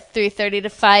 24th, 3:30 to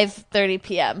 5:30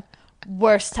 p.m.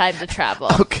 Worst time to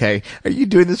travel. Okay. Are you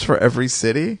doing this for every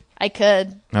city? I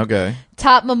could. Okay.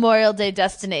 Top Memorial Day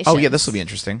destinations. Oh, yeah, this will be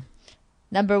interesting.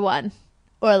 Number 1,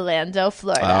 Orlando,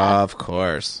 Florida. Of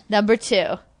course. Number 2,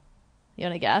 you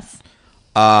want to guess?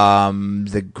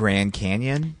 The Grand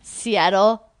Canyon.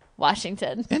 Seattle,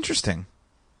 Washington. Interesting.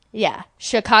 Yeah.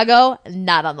 Chicago,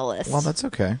 not on the list. Well, that's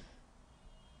okay.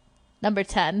 Number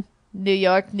 10, New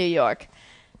York, New York.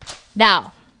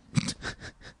 Now,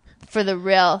 for the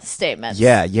real statements.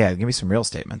 Yeah. Give me some real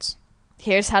statements.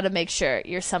 Here's how to make sure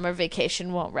your summer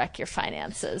vacation won't wreck your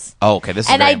finances. Oh, okay. This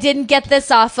is I didn't get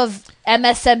this off of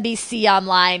MSNBC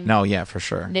Online No, yeah, for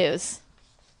sure. news.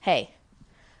 Hey,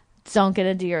 don't get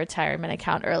into your retirement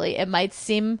account early. It might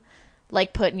seem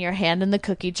like putting your hand in the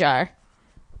cookie jar,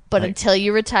 but until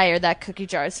you retire, that cookie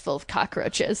jar is full of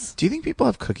cockroaches. Do you think people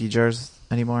have cookie jars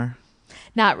anymore?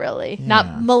 Not really. Yeah. Not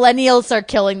millennials are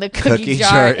killing the cookie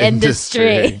jar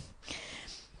industry.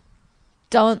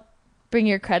 Don't bring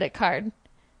your credit card.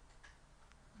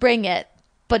 Bring it,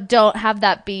 but don't have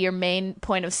that be your main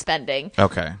point of spending.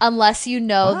 Okay. Unless you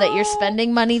know that you're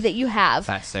spending money that you have.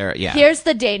 That's Sarah. Yeah. Here's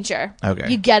the danger.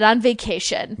 Okay. You get on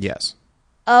vacation. Yes.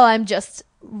 Oh, I'm just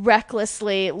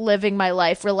recklessly living my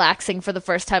life, relaxing for the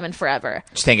first time in forever.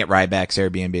 Staying at Ryback's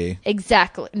Airbnb.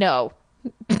 Exactly. No,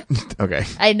 Okay.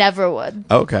 I never would.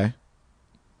 Okay.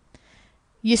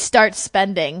 You start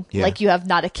spending like you have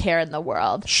not a care in the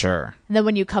world. Sure. And then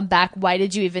when you come back, why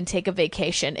did you even take a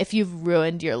vacation if you've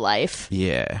ruined your life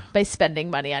Yeah. by spending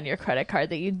money on your credit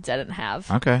card that you didn't have?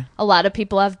 Okay. A lot of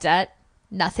people have debt,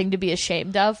 nothing to be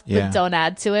ashamed of, Yeah. but don't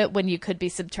add to it when you could be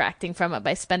subtracting from it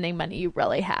by spending money you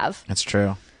really have. That's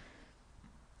true.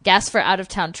 Gas for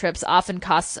out-of-town trips often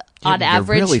costs, on You're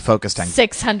average, really focused on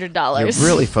 $600. You're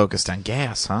really focused on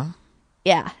gas, huh?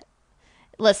 Yeah.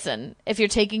 Listen, if you're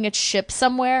taking a ship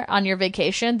somewhere on your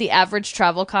vacation, the average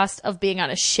travel cost of being on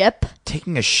a ship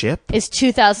Taking a ship? is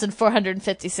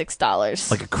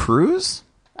 $2,456. Like a cruise?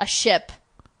 A ship.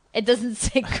 It doesn't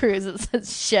say cruise, it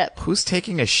says ship. Who's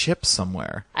taking a ship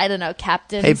somewhere? I don't know,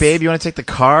 captains. Hey, babe, you want to take the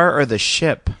car or the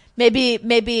ship? Maybe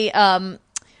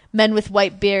men with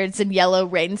white beards and yellow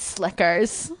rain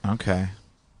slickers. Okay.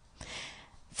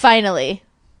 Finally,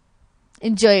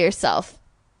 Enjoy yourself,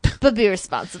 but be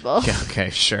responsible. Yeah, okay,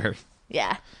 sure.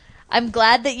 Yeah. I'm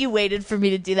glad that you waited for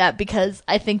me to do that because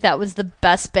I think that was the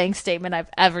best bank statement I've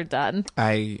ever done.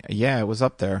 It was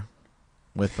up there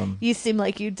with them. You seem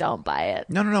like you don't buy it.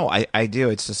 No. I do.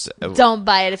 It's just don't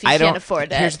buy it if you can't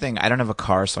afford it. Here's the thing. I don't have a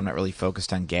car, so I'm not really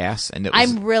focused on gas. And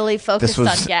I'm really focused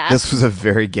on gas. This was a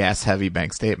very gas-heavy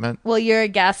bank statement. Well, you're a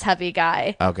gas-heavy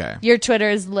guy. Okay. Your Twitter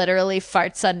is literally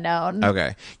farts unknown.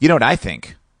 Okay. You know what I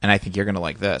think? And I think you're going to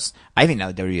like this. I think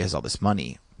now that WWE has all this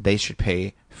money, they should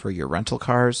pay for your rental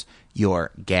cars,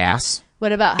 your gas,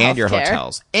 what about healthcare? And your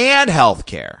hotels and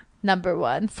healthcare. Number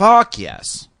one. Fuck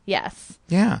yes. Yes.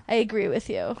 Yeah. I agree with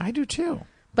you. I do too.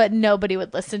 But nobody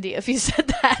would listen to you if you said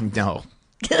that. No.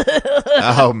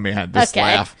 Oh man, this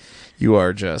laugh. You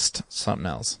are just something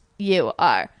else. You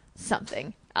are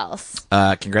something else.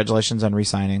 Congratulations on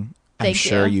re-signing. I'm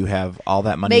sure you have all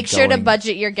that money. Make sure to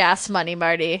budget your gas money,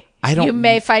 Marty. You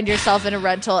may find yourself in a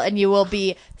rental and you will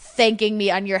be thanking me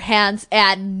on your hands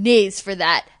and knees for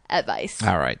that advice.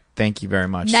 All right. Thank you very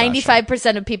much.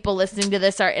 95% of people listening to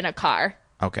this are in a car.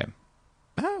 Okay.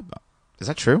 Is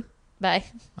that true? Bye.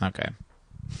 Okay.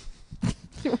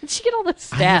 Where'd you get all those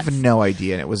stats? I have no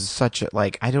idea. And it was such a,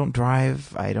 I don't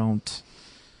drive. I don't.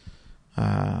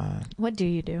 What do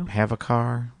you do? Have a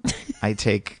car. I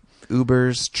take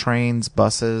Ubers, trains,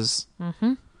 buses.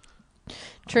 Mm-hmm.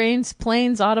 Trains,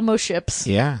 planes, automo-ships.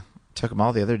 Yeah. Took them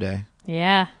all the other day.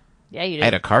 Yeah. Yeah, you did. I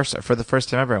had a car. For the first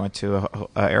time ever, I went to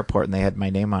a airport and they had my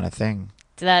name on a thing.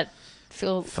 Did that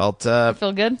feel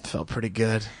good? Felt pretty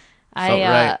good.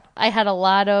 I had a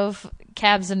lot of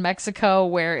cabs in Mexico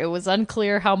where it was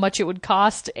unclear how much it would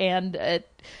cost. And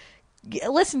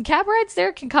listen, cab rides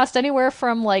there can cost anywhere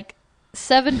from like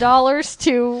 $7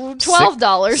 to $12.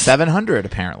 $700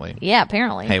 apparently. Yeah,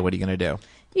 apparently. Hey, what are you going to do?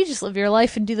 You just live your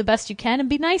life and do the best you can and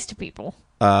be nice to people.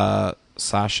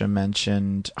 Sasha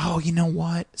mentioned... Oh, you know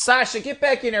what? Sasha, get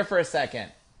back in here for a second.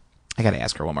 I got to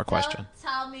ask her one more question. Don't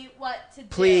tell me what to do.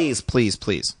 Please.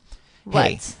 What?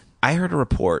 Hey, I heard a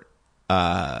report.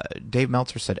 Dave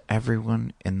Meltzer said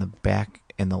everyone in the back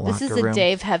in the locker room... This is a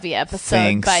Dave-heavy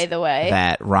episode, by the way.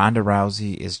 That Ronda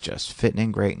Rousey is just fitting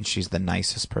in great and she's the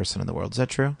nicest person in the world. Is that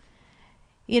true?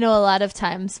 You know, a lot of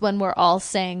times when we're all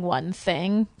saying one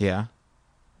thing... Yeah.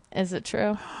 Is it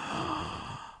true?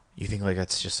 You think like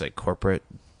that's just like a corporate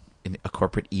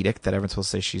edict that everyone's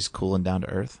supposed to say she's cool and down to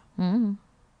earth? Mm.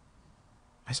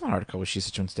 I saw an article where she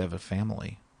said she wants to have a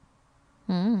family.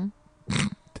 Mm.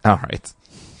 All right.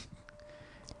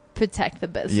 Protect the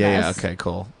business. Yeah, okay,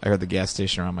 cool. I heard the gas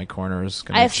station around my corner is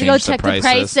going to I have to go check the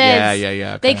prices.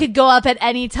 Yeah. Okay. They could go up at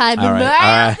any time. All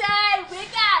right.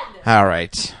 Weekend. All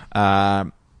right.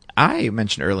 I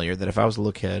mentioned earlier that if I was a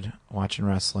little kid watching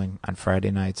wrestling on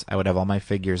Friday nights, I would have all my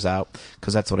figures out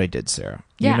because that's what I did, Sarah.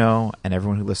 Yeah. You know, and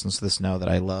everyone who listens to this know that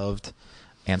I loved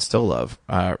and still love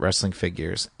wrestling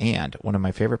figures. And one of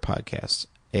my favorite podcasts,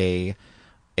 a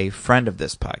friend of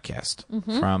this podcast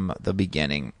from the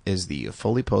beginning, is the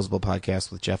Fully Posable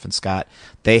podcast with Jeff and Scott.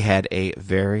 They had a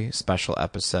very special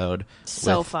episode.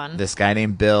 So fun. This guy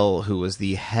named Bill, who was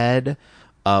the head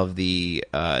of the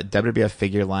WWF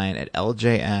figure line at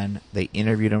LJN. They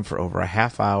interviewed him for over a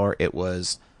half hour. It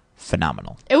was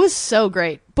phenomenal. It was so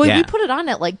great. But Yeah. we put it on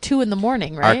at like 2 a.m,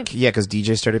 right? Yeah, because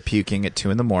DJ started puking at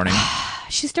 2 a.m.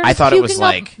 She started I thought it was puking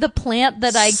up like the plant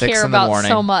that I 6 care in the about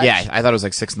morning. so much. Yeah, I thought it was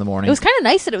like 6 in the morning. It was kind of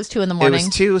nice that it was 2 a.m. It was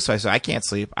 2, so I said I can't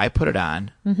sleep. I put it on,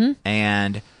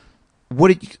 and what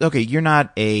did you? Okay, you're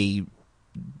not a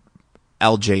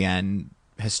LJN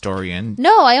historian.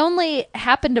 No, I only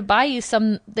happened to buy you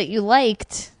some that you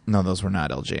liked. No, those were not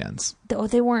LJNs. Oh,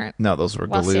 they weren't. No, those were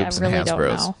Well, see, I Galoobs really and don't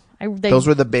Hasbros. know. Those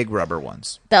were the big rubber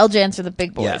ones. The LJNs are the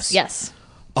big boys. Yes.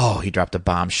 Oh, he dropped a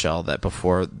bombshell that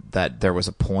before that there was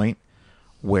a point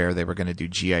where they were going to do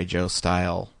G.I. Joe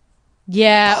style.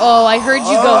 Yeah. Oh, I heard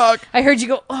you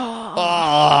go.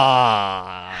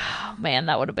 Oh, man,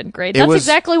 that would have been great. That's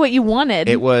exactly what you wanted.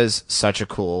 It was such a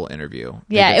cool interview.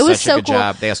 Yeah, it was so good cool.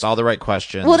 Job. They asked all the right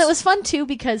questions. Well, it was fun too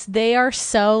because they are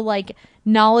so like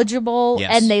knowledgeable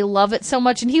and they love it so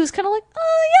much. And he was kind of like,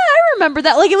 oh yeah, I remember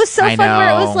that. Like it was so fun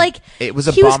where it was like it was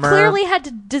a he bummer. was clearly had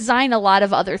to design a lot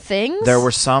of other things. There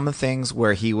were some things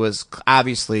where he was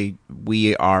obviously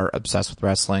we are obsessed with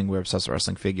wrestling. We're obsessed with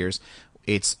wrestling figures.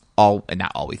 It's all and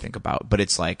not all we think about, but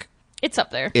it's like it's up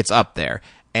there. It's up there.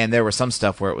 And there was some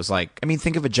stuff where it was like, I mean,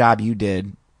 think of a job you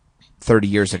did 30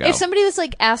 years ago. If somebody was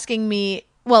like asking me,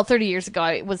 well, 30 years ago,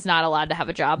 I was not allowed to have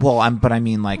a job. Well, but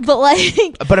imagine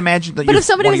that. But if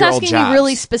somebody was asking me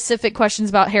really specific questions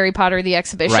about Harry Potter the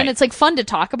exhibition, it's like fun to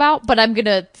talk about. But I'm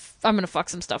gonna fuck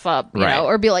some stuff up, you know,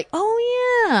 or be like, oh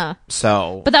Yeah.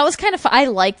 So, But that was kind of fun. I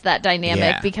liked that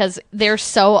dynamic because they're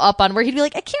so up on where he'd be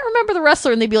like, I can't remember the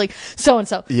wrestler. And they'd be like,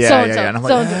 so-and-so, so-and-so, And I'm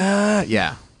so-and-so. like,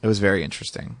 yeah. It was very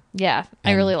interesting. Yeah,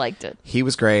 I really liked it. He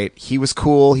was great. He was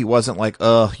cool. He wasn't like,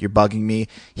 "Ugh, you're bugging me."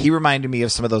 He reminded me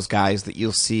of some of those guys that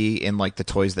you'll see in like the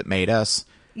Toys That Made Us,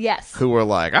 Yes. who were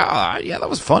like, yeah, that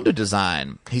was fun to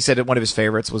design. He said that one of his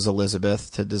favorites was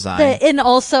Elizabeth to design. And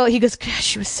also, he goes, gosh,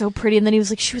 she was so pretty. And then he was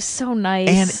like, she was so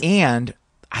nice. And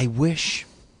I wish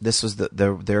this was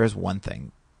there is one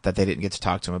thing that they didn't get to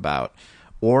talk to him about,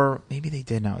 or maybe they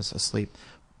did and I was asleep.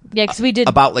 Yeah, because we did.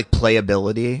 About like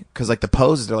playability, because like the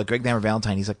poses, they're like Greg Hammer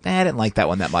Valentine. He's like, I didn't like that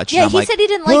one that much. Yeah, and he I'm said he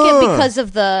didn't like it because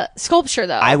of the sculpture,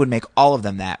 though. I would make all of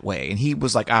them that way, and he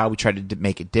was like, we tried to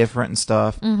make it different and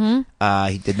stuff.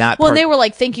 Mm-hmm. He did not. Well, and they were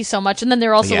like, thank you so much, and then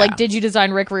they're also like, did you design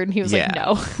Rick Rude? And he was like,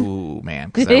 no. Ooh, man,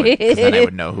 because then I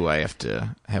would know who I have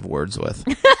to have words with.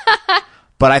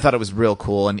 But I thought it was real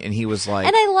cool, and he was like...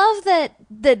 And I love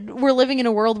that we're living in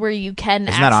a world where you can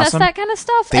access awesome? that kind of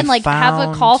stuff and like have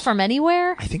a call from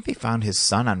anywhere. I think they found his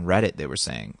son on Reddit, they were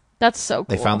saying. That's so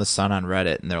cool. They found the son on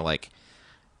Reddit, and they're like...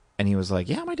 And he was like,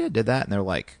 yeah, my dad did that. And they're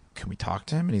like, can we talk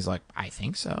to him? And he's like, I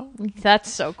think so.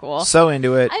 That's so cool. So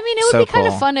into it. I mean, it would be kind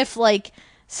of fun if like...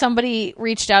 somebody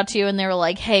reached out to you and they were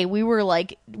like, hey, we were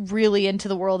like really into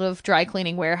the world of dry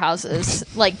cleaning warehouses.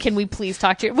 Like, can we please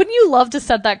talk to you? Wouldn't you love to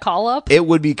set that call up? It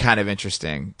would be kind of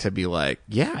interesting to be like,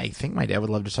 yeah, I think my dad would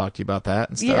love to talk to you about that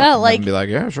and stuff. Yeah, and like... be like,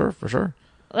 yeah, sure, for sure.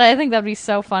 I think that'd be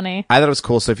so funny. I thought it was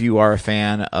cool. So if you are a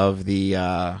fan of the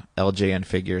LJN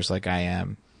figures like I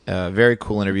am, very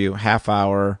cool interview, half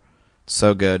hour,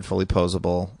 so good, fully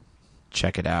posable.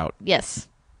 Check it out. Yes.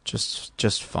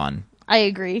 Just fun. I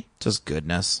agree. Just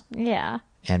goodness. Yeah.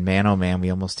 And man, oh man, we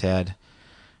almost had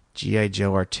G.I.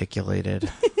 Joe articulated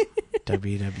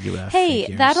WWF Hey,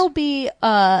 figures. that'll be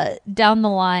down the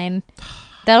line.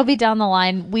 That'll be down the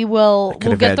line. We'll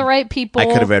get the right people. I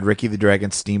could have had Ricky the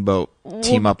Dragon Steamboat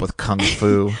team up with Kung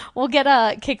Fu. We'll get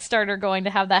a Kickstarter going to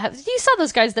have that happen. You saw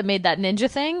those guys that made that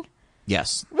ninja thing?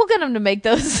 Yes. We'll get them to make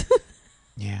those.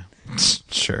 Yeah.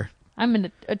 Sure. I'm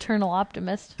an eternal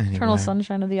optimist. Anyway. Eternal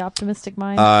sunshine of the optimistic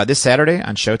mind. This Saturday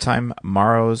on Showtime,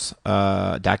 Morrow's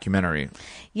documentary.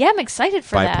 Yeah, I'm excited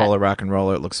for that. Bipolar Rock and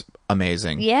Roller. It looks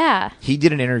amazing. Yeah. He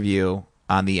did an interview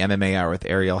on the MMA Hour with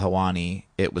Ariel Helwani.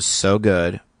 It was so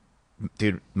good.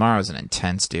 Dude, Morrow's an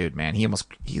intense dude, man. He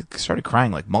started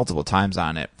crying like multiple times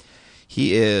on it.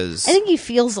 He is... I think he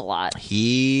feels a lot.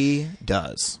 He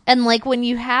does. And like when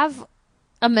you have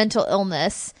a mental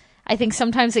illness, I think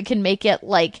sometimes it can make it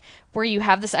like where you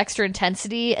have this extra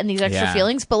intensity and these extra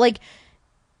feelings, but like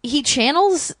he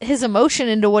channels his emotion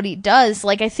into what he does.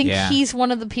 Like I think he's one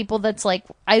of the people that's like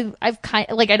I've kind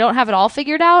of, like I don't have it all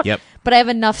figured out, but I have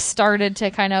enough started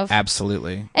to kind of...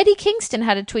 Absolutely. Eddie Kingston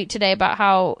had a tweet today about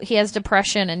how he has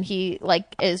depression and he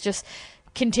like is just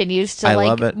continues to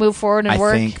like move forward and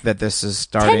work. I think that this is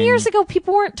starting... 10 years ago,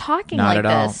 people weren't talking Not like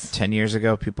at this. all. 10 years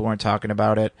ago, people weren't talking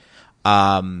about it.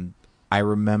 I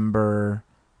remember...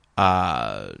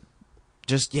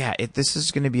 this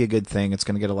is going to be a good thing. It's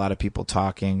going to get a lot of people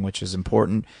talking, which is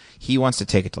important. He wants to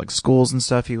take it to like schools and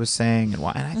stuff, he was saying, and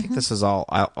I think this is all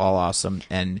awesome.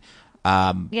 And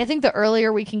I think the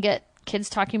earlier we can get kids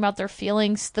talking about their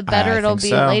feelings, the better it'll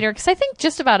be later. Because I think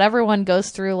just about everyone goes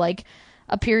through like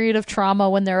a period of trauma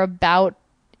when they're about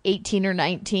 18 or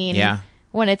 19. Yeah.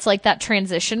 When it's like that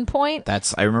transition point.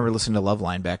 I remember listening to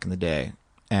Loveline back in the day,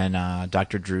 and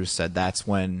Dr. Drew said that's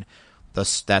when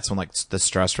like the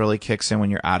stress really kicks in when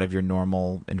you're out of your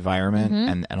normal environment,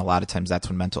 and a lot of times that's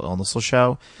when mental illness will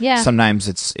show. Yeah. Sometimes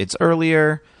it's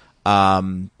earlier,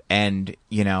 and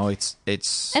you know it's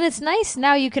and it's nice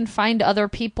now you can find other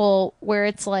people where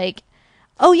it's like,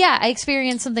 oh yeah, I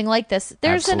experienced something like this.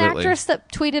 There's an actress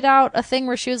that tweeted out a thing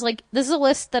where she was like, this is a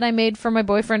list that I made for my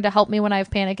boyfriend to help me when I have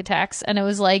panic attacks. And it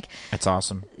was like, it's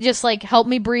awesome. Just like, help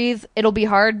me breathe. It'll be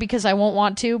hard because I won't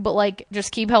want to, but like,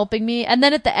 just keep helping me. And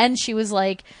then at the end, she was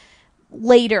like,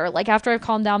 later, like after I've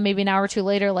calmed down, maybe an hour or two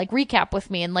later, like recap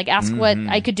with me and like ask what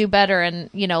I could do better, and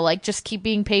you know, like just keep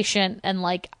being patient. And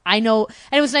like I know,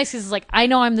 and it was nice because it's like I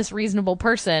know I'm this reasonable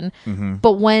person,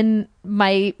 but when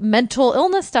my mental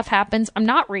illness stuff happens, I'm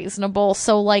not reasonable.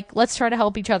 So like let's try to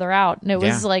help each other out. And it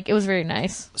was like it was very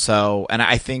nice. So, and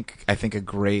I think a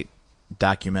great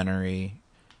documentary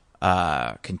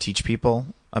can teach people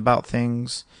about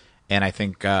things. And I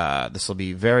think this will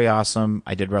be very awesome.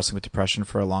 I did Wrestling with Depression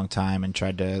for a long time and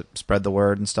tried to spread the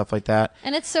word and stuff like that.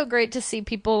 And it's so great to see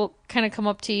people kind of come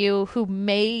up to you who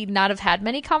may not have had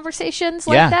many conversations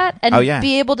like that and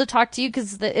be able to talk to you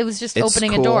because it was just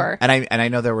opening a door. And I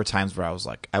know there were times where I was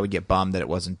like, I would get bummed that it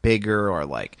wasn't bigger, or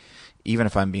like even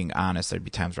if I'm being honest, there'd be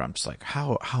times where I'm just like,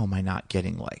 how am I not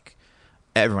getting like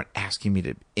everyone asking me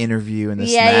to interview and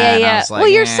this and that? Yeah. And I was like, well,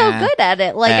 you're so good at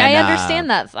it. Like, And, I understand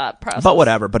that thought process. But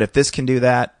whatever. But if this can do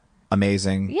that,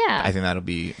 amazing. Yeah. I think that'll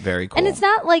be very cool. And it's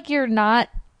not like you're not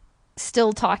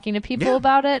still talking to people Yeah.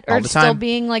 about it, or All the still time.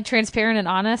 being like transparent and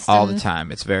honest. all and, the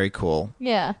time. It's very cool.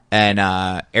 Yeah. And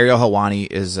Ariel Helwani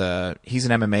is he's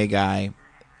an MMA guy.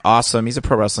 Awesome. He's a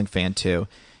pro wrestling fan too.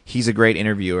 He's a great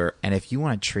interviewer. And if you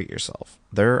want to treat yourself,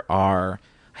 there are,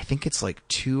 I think it's like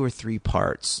 2 or 3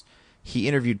 parts. He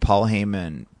interviewed Paul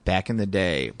Heyman back in the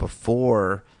day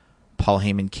before Paul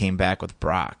Heyman came back with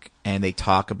Brock. And they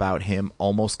talk about him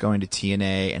almost going to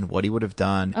TNA and what he would have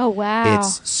done. Oh, wow.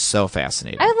 It's so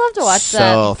fascinating. I'd love to watch that.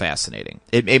 So fascinating.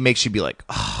 It makes you be like,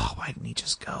 oh, why didn't he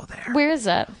just go there? Where is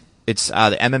that? It's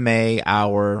the MMA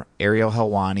Hour, Ariel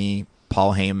Helwani,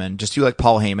 Paul Heyman. Just do like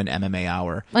Paul Heyman MMA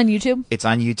Hour. On YouTube? It's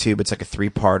on YouTube. It's like a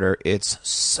 3-parter. It's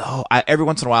so... every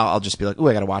once in a while, I'll just be like, ooh,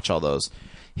 I got to watch all those.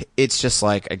 It's just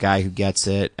like a guy who gets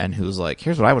it and who's like,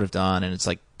 here's what I would have done. And it's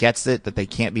like, gets it that they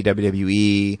can't be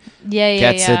WWE.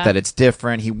 Gets it that it's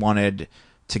different. He wanted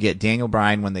to get Daniel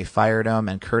Bryan when they fired him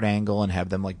and Kurt Angle and have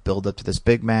them like build up to this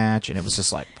big match. And it was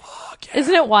just like, fuck yeah.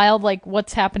 Isn't it wild, like,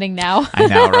 what's happening now? I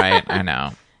know, right? I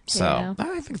know. So Yeah.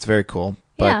 I think it's very cool.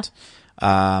 But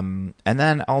and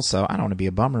then also, I don't want to be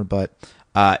a bummer, but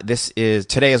this is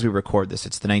today as we record this,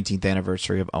 it's the 19th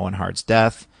anniversary of Owen Hart's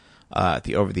death at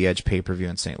the Over the Edge pay-per-view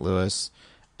in St. Louis.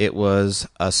 It was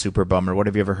a super bummer. What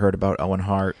have you ever heard about Owen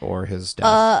Hart or his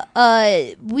death?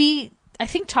 We, I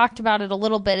think, talked about it a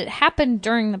little bit. It happened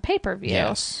during the pay-per-view.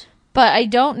 Yes. But I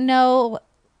don't know,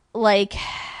 like,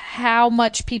 how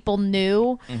much people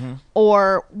knew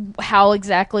or how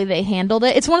exactly they handled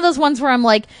it. It's one of those ones where I'm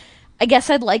like, I guess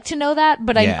I'd like to know that,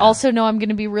 but I Yeah. also know I'm going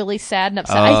to be really sad and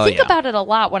upset. Oh, I think yeah. about it a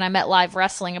lot when I'm at live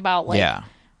wrestling about, like,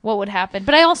 what would happen.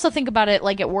 But I also think about it,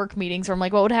 like, at work meetings where I'm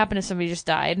like, what would happen if somebody just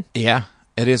died? Yeah.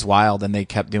 It is wild, and they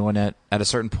kept doing it. At a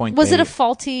certain point, Was it a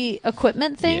faulty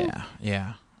equipment thing?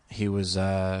 Yeah. He was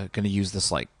going to use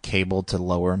this like cable to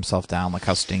lower himself down, like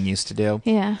how Sting used to do.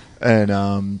 Yeah.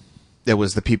 And it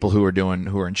was the people who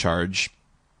were in charge.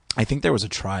 I think there was a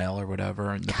trial or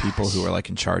whatever, and the people who were like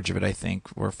in charge of it, I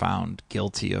think, were found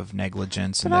guilty of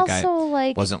negligence, and But that guy also,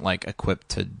 like- wasn't like equipped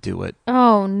to do it.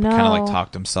 Oh, no. Kind of like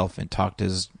talked himself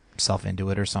into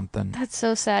it or something. That's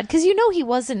so sad. Because you know he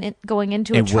wasn't going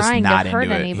into it It was trying not to hurt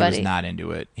into it. anybody. He was not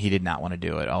into it. He did not want to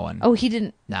do it, Owen. Oh, he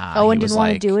didn't. Nah, Owen he was didn't want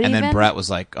to like- do it And even? then Brett was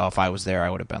like, "Oh, if I was there, I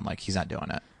would have been like, he's not doing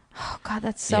it." Oh, God,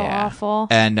 that's so Yeah. awful.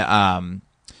 And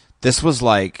this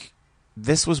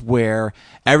was where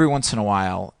every once in a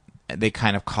while they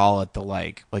kind of call it the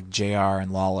like JR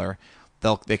and Lawler.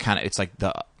 They kind of, it's like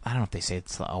the, I don't know if they say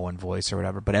it's the Owen voice or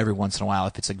whatever, but every once in a while,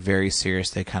 if it's like very serious,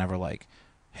 they kind of are like,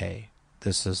 hey,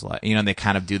 this is like, you know, and they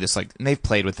kind of do this like, and they've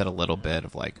played with it a little bit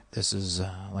of like, this is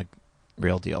like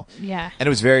real deal. Yeah. And it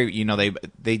was very, you know,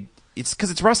 they it's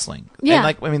because it's wrestling. Yeah. And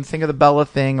like, I mean, think of the Bella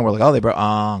thing, and we're like, oh, they brought,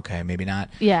 oh, okay, maybe not.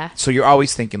 Yeah. So you're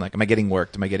always thinking like, am I getting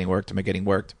worked? Am I getting worked? Am I getting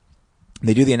worked?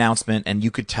 They do the announcement, and you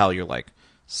could tell you're like,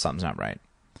 something's not right.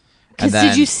 Because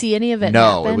did you see any of it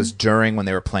No, happen? it was during when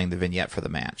they were playing the vignette for the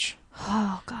match.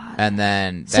 Oh, God. And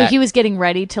then So he was getting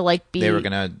ready to, like, be... they were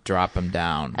going to drop him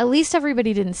down. At least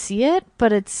everybody didn't see it,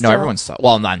 but it's No, still... everyone saw it.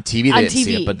 Well, on TV they On didn't see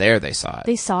TV. it, but there they saw it.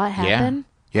 They saw it happen?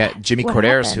 Yeah. Jimmy What Corderas,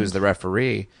 happened? who was the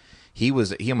referee, he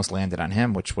almost landed on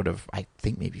him, which would have, I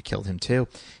think, maybe killed him too.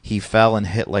 He fell and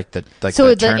hit like the So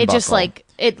the it just, turnbuckle. like,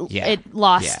 it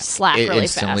lost Yeah. slack It really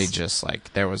instantly fast. just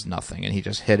like there was nothing, and he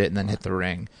just hit it and then hit the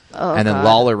ring. Oh, and then God.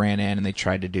 Lawler ran in and they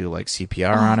tried to do like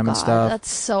CPR on him God, and stuff. That's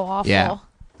so awful. Yeah.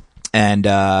 And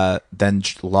then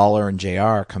Lawler and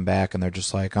JR come back and they're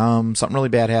just like, something really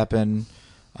bad happened.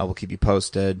 We'll keep you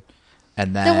posted.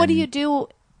 And then What do you do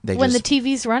they when just- the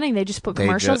TV's running? They just put they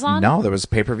commercials on? No, there was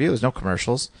pay-per-view. There was no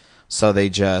commercials. So they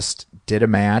just did a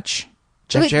match.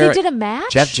 Wait, they did a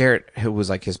match? Jeff Jarrett, who was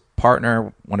like his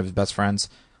partner, one of his best friends,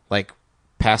 like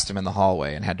passed him in the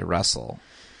hallway and had to wrestle.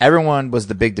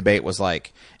 The big debate was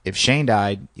like, if Shane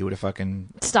died, you would have fucking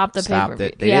Stopped the stopped pay-per-view.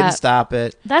 it. They Yeah. didn't stop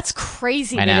it. That's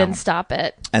crazy I they know. didn't stop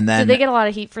it. And then- Did they get a lot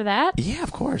of heat for that? Yeah,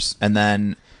 of course. And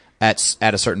then at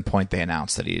a certain point, they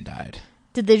announced that he had died.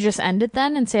 Did they just end it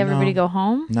then and say everybody go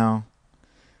home? No.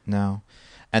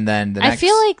 And then the I next,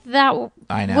 feel like that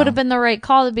I know. would have been the right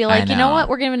call to be like, you know know. what?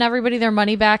 We're giving everybody their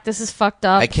money back. This is fucked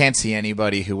up. I can't see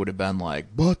anybody who would have been like,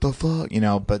 what the fuck? You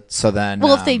know, but so then.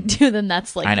 Well, if they do, then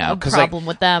that's like I know, a 'cause, problem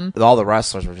with them. all the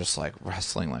wrestlers were just like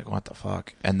wrestling, like, what the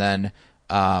fuck? And then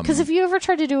Because have you ever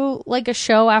tried to do like a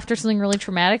show after something really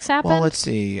traumatic's happened? Well, let's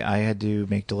see. I had to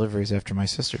make deliveries after my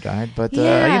sister died, but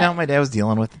Yeah. my dad was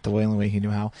dealing with it the only way he knew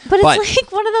how. But it's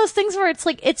like one of those things where it's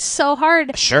like it's so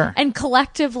hard. Sure. And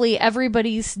collectively,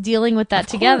 everybody's dealing with that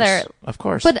together. Of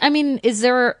course. But I mean, is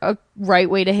there a right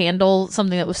way to handle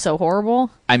something that was so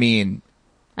horrible? I mean,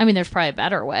 there's probably a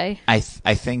better way. I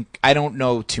think I don't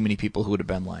know too many people who would have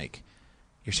been like,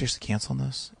 "You're seriously canceling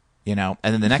this?" You know.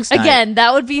 And then the next night, Again,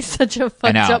 that would be such a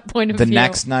fucked up point of the view.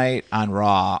 next night on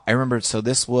Raw, I remember. So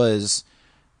this was,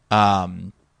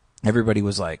 everybody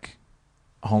was like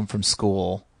home from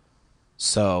school,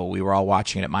 so we were all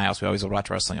watching it at my house. We always would watch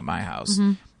wrestling at my house,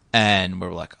 and we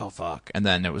were like, "Oh fuck!" And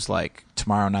then it was like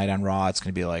tomorrow night on Raw, it's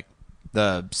going to be like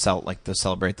the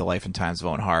celebrate the life and times of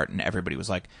Owen Hart, and everybody was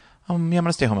like, yeah, I'm going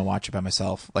to stay home and watch it by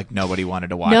myself. Like nobody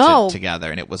wanted to watch it together,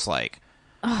 and it was like,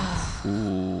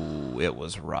 ooh, it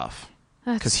was rough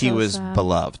because he was sad.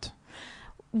 beloved.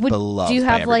 Beloved do you by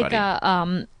have like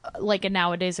everybody. a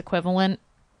nowadays equivalent,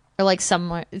 or like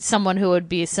someone who would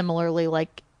be similarly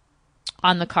like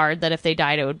on the card that if they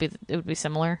died it would be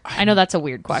similar? I know that's a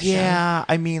weird question. Yeah,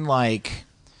 I mean like,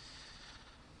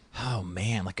 oh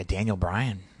man, like a Daniel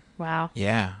Bryan. Wow.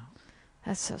 Yeah.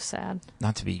 That's so sad.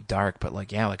 Not to be dark, but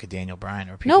like like a Daniel Bryan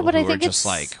or people No, but who I think are just it's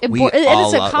like it we is all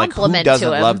a love, like, who compliment doesn't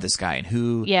to him. love this guy and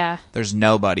who there's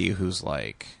nobody who's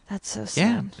like that's so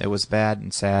sad. it was bad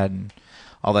and sad and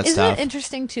all that Isn't stuff. it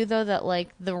interesting too though that like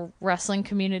the wrestling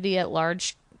community at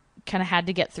large kind of had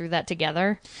to get through that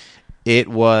together? It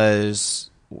was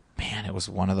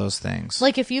one of those things.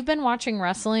 Like if you've been watching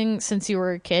wrestling since you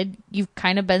were a kid, you've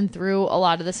kind of been through a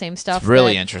lot of the same stuff. It's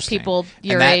really that interesting. People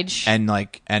your age and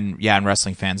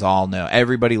wrestling fans all know.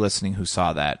 Everybody listening who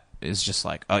saw that is just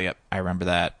like, oh yep, I remember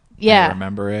that. Yeah, I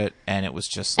remember it, and it was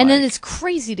just. And like, then it's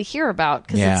crazy to hear about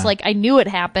because it's like I knew it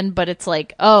happened, but it's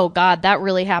like, oh god, that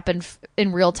really happened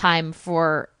in real time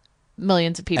for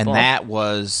millions of people. And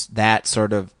that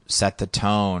sort of set the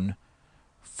tone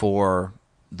for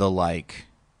the like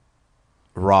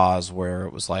Raws where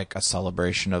it was like a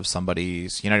celebration of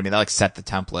somebody's, you know what I mean? That like set the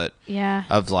template. Yeah.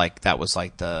 Of like that was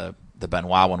like the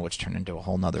Benoit one, which turned into a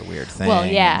whole nother weird thing. Well,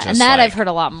 yeah, and that I've heard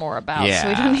a lot more about. Yeah, so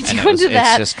we don't need to and go into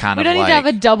that. It's just kind we of don't need to have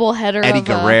a double header. Eddie of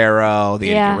Guerrero,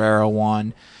 the Eddie Guerrero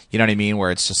one. You know what I mean?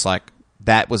 Where it's just like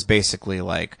that was basically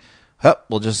like,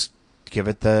 we'll just give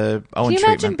it the Owen treatment. Can you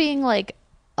treatment. imagine being like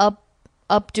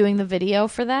up doing the video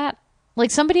for that? Like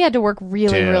somebody had to work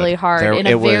really, really hard in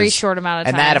a very short amount of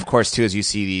time. And that, of course, too, is you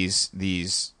see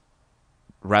these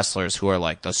wrestlers who are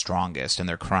like the strongest and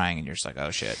they're crying and you're just like,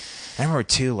 oh shit. I remember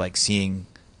too, like seeing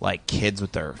like kids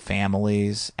with their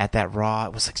families at that Raw.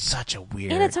 It was like such a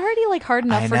weird. And it's already like hard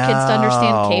enough for kids to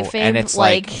understand kayfabe. And it's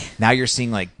like now you're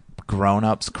seeing like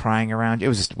grown-ups crying around. It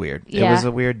was just weird. Yeah. It was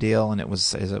a weird deal, and it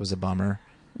was a bummer.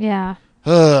 Yeah.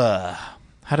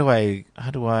 How do I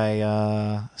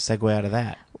segue out of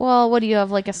that? Well, what do you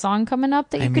have, like a song coming up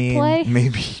that you could play?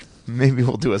 Maybe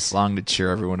we'll do a song to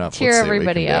cheer everyone up. Cheer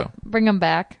everybody up. Bring them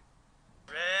back.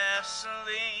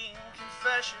 Wrestling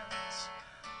confessions.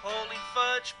 Holy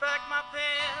fudge, back my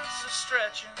pants are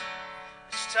stretching.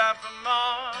 It's time for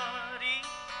Marty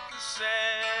and Sarah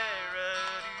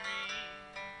to read.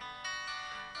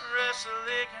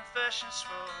 Wrestling confessions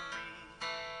for me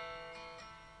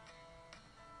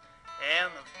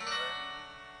and the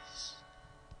buddies.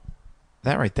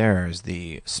 That right there is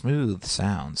the smooth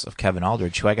sounds of Kevin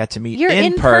Aldridge, who I got to meet Your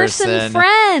in in-person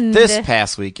friend this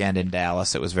past weekend in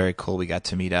Dallas. It was very cool. We got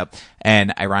to meet up,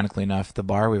 and ironically enough, the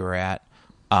bar we were at,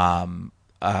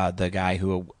 the guy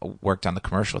who worked on the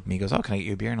commercial with me goes, "Oh, can I get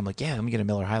you a beer?" And I'm like, "Yeah, let me get a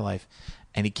Miller High Life."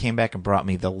 And he came back and brought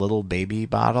me the little baby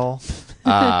bottle,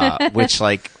 which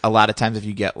like a lot of times if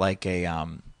you get like a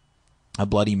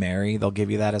Bloody Mary, they'll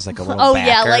give you that as like a little backer.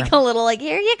 Yeah, like a little like,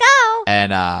 here you go.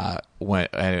 And when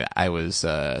I was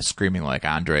screaming like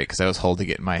Andre because I was holding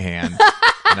it in my hand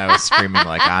and I was screaming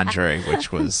like Andre,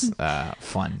 which was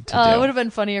fun to do. It would have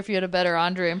been funnier if you had a better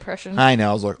Andre impression. I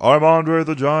know. I was like, I'm Andre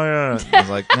the Giant. I was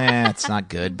like, nah, it's not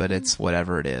good, but it's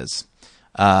whatever it is.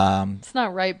 It's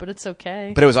not right, but it's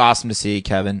okay. But it was awesome to see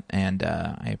Kevin, and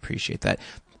I appreciate that.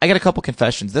 I got a couple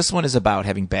confessions. This one is about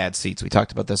having bad seats. We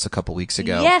talked about this a couple weeks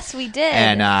ago. Yes, we did.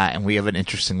 And we have an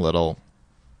interesting little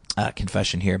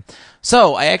confession here.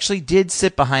 So I actually did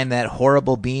sit behind that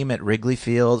horrible beam at Wrigley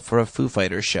Field for a Foo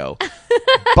Fighters show.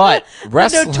 But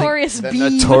wrestling, notorious the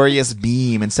beam. notorious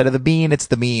beam. Instead of the bean, it's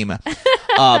the beam.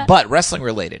 But wrestling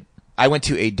related. I went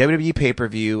to a WWE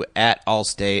pay-per-view at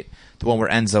Allstate, the one where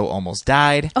Enzo almost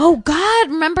died. Oh, God.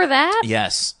 Remember that?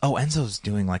 Yes. Oh, Enzo's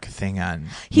doing like a thing on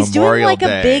He's Memorial doing like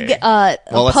Day. a big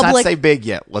well, let's not public... say big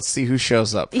yet. Let's see who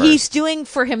shows up first. He's doing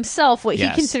for himself what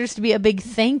Yes. he considers to be a big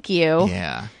thank you.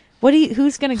 Yeah.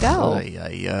 Who's going to go?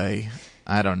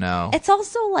 I don't know. It's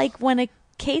also like when a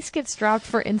case gets dropped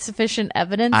for insufficient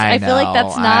evidence. I feel like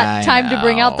that's not time to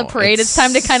bring out the parade. It's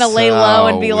time to kind of lay low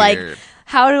and be like,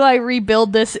 how do I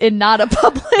rebuild this in not a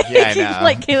public? Yeah, I know.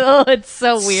 Like, oh, it's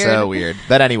so weird. So weird.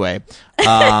 But anyway,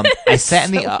 I sat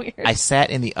in so weird. I sat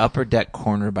in the upper deck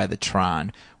corner by the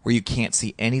Tron, where you can't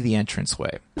see any of the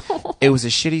entranceway. It was a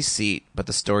shitty seat, but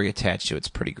the story attached to it's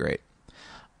pretty great.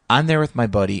 I'm there with my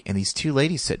buddy, and these two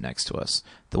ladies sit next to us.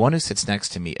 The one who sits next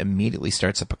to me immediately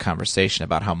starts up a conversation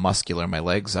about how muscular my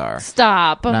legs are.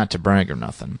 Stop. Not to brag or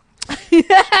nothing.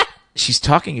 She's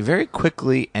talking very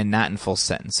quickly and not in full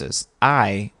sentences.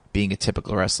 I, being a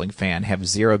typical wrestling fan, have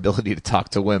zero ability to talk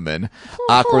to women,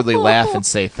 awkwardly laugh and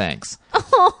say thanks.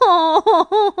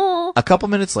 A couple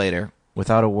minutes later,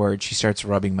 without a word, she starts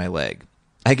rubbing my leg.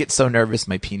 I get so nervous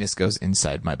my penis goes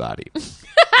inside my body.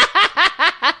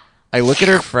 I look at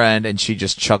her friend, and she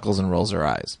just chuckles and rolls her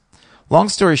eyes. Long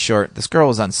story short, this girl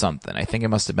was on something. I think it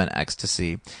must have been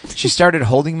ecstasy. She started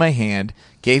holding my hand,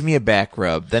 gave me a back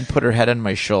rub, then put her head on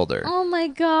my shoulder. Oh, my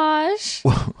gosh.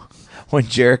 When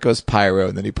Jericho's pyro,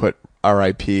 and then he put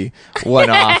R.I.P.,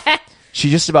 went off, she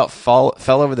just about fell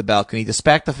over the balcony,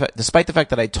 despite the fact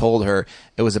that I told her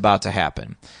it was about to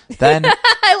happen. Then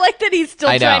I like that he's still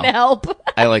trying to help.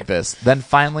 I like this. Then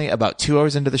finally, about 2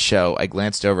 hours into the show, I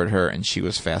glanced over at her, and she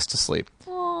was fast asleep.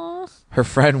 Aww. Her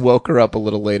friend woke her up a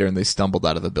little later, and they stumbled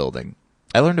out of the building.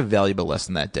 I learned a valuable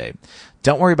lesson that day.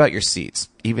 Don't worry about your seats,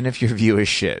 even if your view is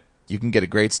shit. You can get a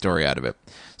great story out of it.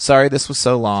 Sorry this was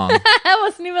so long. That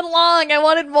wasn't even long. I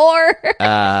wanted more.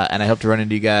 And I hope to run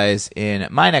into you guys in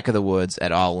my neck of the woods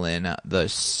at All In. The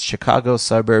Chicago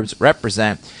suburbs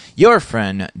represent your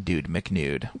friend, Dude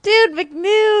McNude. Dude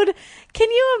McNude. Can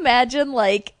you imagine,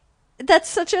 like, that's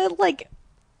such a, like,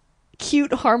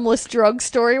 cute, harmless drug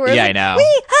story where Yeah, it's like, I know.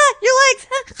 wee, ha, your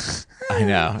legs. I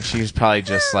know. She's probably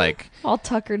just like all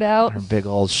tuckered out. her big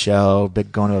old show,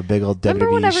 going to a big old WWE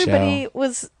Remember when everybody show.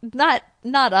 was not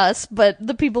us, but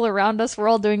the people around us were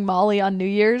all doing Molly on New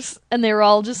Year's, and they were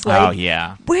all just like, Oh,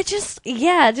 yeah. we're just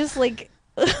like.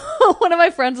 One of my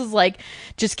friends was like,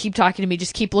 just keep talking to me,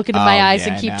 just keep looking in my eyes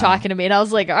and I keep know. talking to me. And I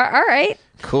was like, all right.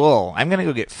 Cool. I'm going to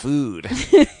go get food.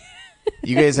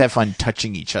 You guys have fun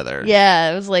touching each other.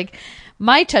 Yeah, it was like,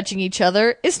 my touching each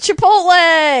other is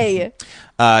Chipotle.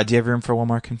 Do you have room for one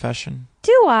more confession?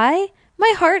 Do I?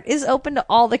 My heart is open to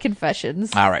all the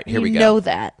confessions. All right, here we go. You know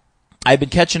that. I've been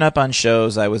catching up on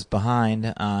shows I was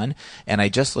behind on, and I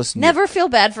just listened Never feel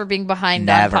bad for being behind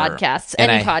Never. on podcasts,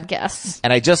 And podcasts.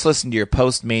 And I just listened to your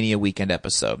post-Mania weekend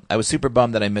episode. I was super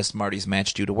bummed that I missed Marty's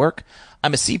match due to work.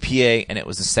 I'm a CPA, and it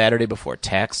was the Saturday before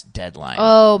tax deadline.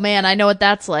 Oh, man, I know what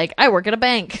that's like. I work at a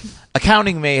bank.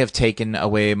 Accounting may have taken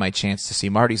away my chance to see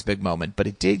Marty's big moment, but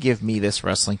it did give me this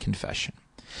wrestling confession.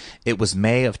 It was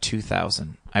May of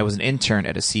 2000. I was an intern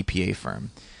at a CPA firm.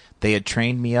 They had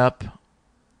trained me up.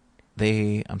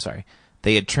 They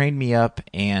had trained me up,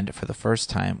 and for the first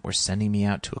time were sending me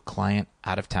out to a client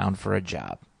out of town for a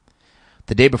job.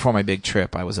 The day before my big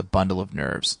trip, I was a bundle of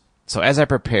nerves. So as I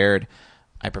prepared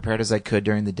as I could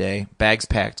during the day, bags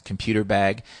packed, computer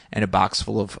bag, and a box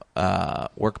full of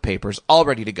work papers, all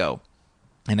ready to go.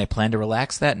 And I planned to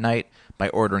relax that night by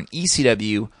ordering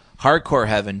ECW Hardcore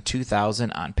Heaven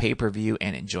 2000 on pay-per-view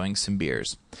and enjoying some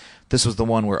beers. This was the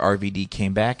one where RVD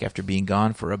came back after being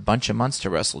gone for a bunch of months to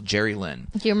wrestle Jerry Lynn.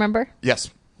 Do you remember?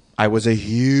 Yes. I was a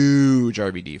huge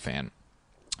RVD fan,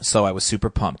 so I was super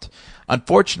pumped.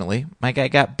 Unfortunately, my guy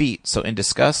got beat, so in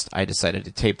disgust, I decided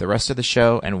to tape the rest of the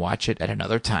show and watch it at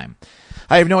another time.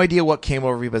 I have no idea what came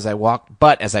over me as I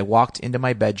walked into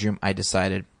my bedroom, I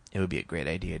decided it would be a great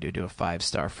idea to do a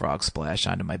 5-star frog splash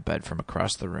onto my bed from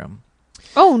across the room.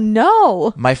 Oh,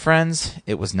 no. My friends,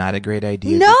 it was not a great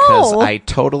idea No. because I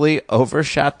totally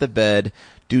overshot the bed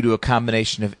due to a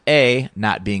combination of A,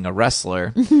 not being a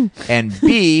wrestler, and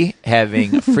B,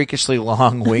 having a freakishly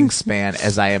long wingspan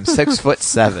as I am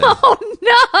 6'7". Oh,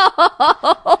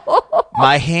 no.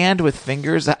 My hand with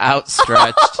fingers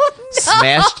outstretched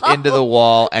smashed into the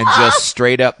wall and just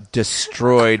straight up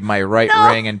destroyed my right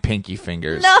ring and pinky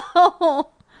fingers. No.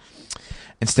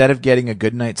 Instead of getting a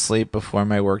good night's sleep before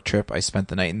my work trip, I spent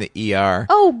the night in the ER.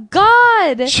 Oh,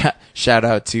 God. Shout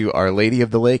out to Our Lady of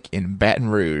the Lake in Baton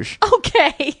Rouge.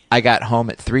 Okay. I got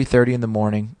home at 3:30 in the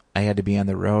morning. I had to be on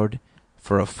the road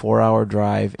for a 4-hour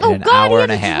drive in an God, hour you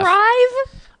and a had to half.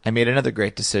 drive? I made another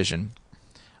great decision.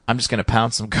 I'm just going to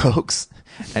pound some Cokes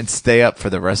and stay up for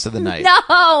the rest of the night.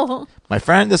 No. My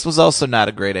friend, this was also not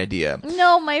a great idea.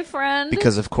 No, my friend.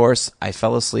 Because, of course, I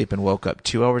fell asleep and woke up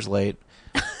 2 hours late.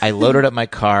 I loaded up my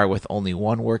car with only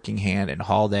one working hand and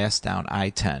hauled ass down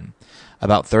I-10.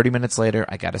 About 30 minutes later,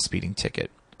 I got a speeding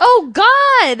ticket. Oh,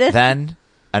 God. Then,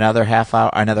 another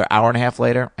hour and a half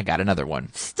later, I got another one.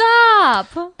 Stop.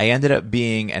 I ended up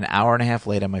being an hour and a half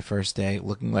late on my first day,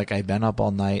 looking like I'd been up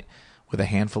all night with a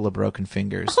handful of broken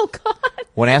fingers. Oh, God.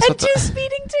 When asked and 2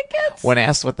 speeding tickets? When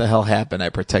asked what the hell happened, I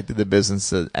protected the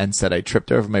business and said I tripped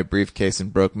over my briefcase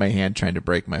and broke my hand trying to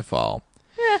break my fall.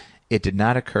 It did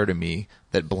not occur to me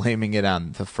that blaming it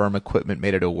on the firm equipment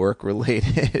made it a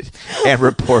work-related and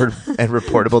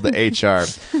reportable to HR.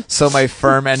 So my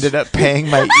firm ended up paying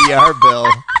my ER bill.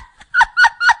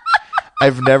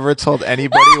 I've never told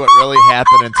anybody what really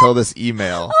happened until this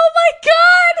email. Oh, my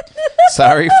God.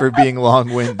 Sorry for being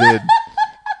long-winded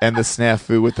and the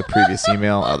snafu with the previous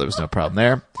email. Oh, there was no problem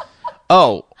there.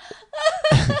 Oh.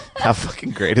 How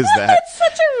fucking great is that? It's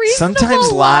such a reasonable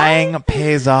Sometimes lying lie.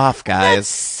 pays off, guys. That's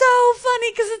so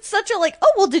funny because it's such a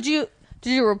well, did you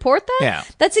report that? Yeah.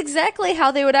 That's exactly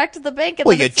how they would act at the bank. And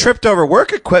Well, you tripped over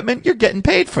work equipment. You're getting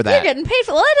paid for that. You're getting paid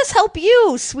for. Let us help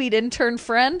you, sweet intern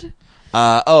friend.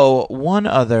 One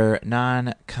other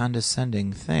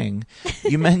non-condescending thing.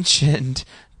 You mentioned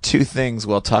 2 things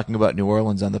while talking about New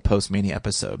Orleans on the Post-Mania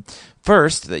episode.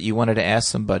 First, that you wanted to ask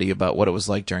somebody about what it was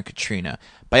like during Katrina.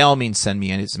 By all means, send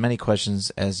me as many questions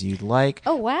as you'd like.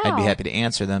 Oh, wow. I'd be happy to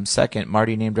answer them. Second,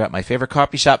 Marty named out my favorite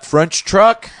coffee shop, French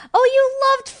Truck. Oh,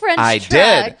 you loved French I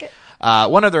Truck. did.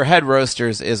 One of their head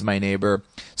roasters is my neighbor.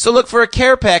 So look for a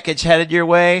care package headed your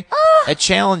way at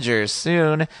Challengers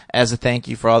soon as a thank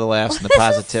you for all the laughs and the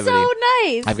positivity This is so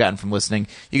nice. I've gotten from listening.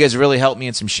 You guys really helped me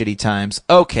in some shitty times.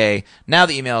 Okay, now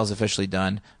the email is officially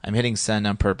done. I'm hitting send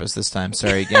on purpose this time.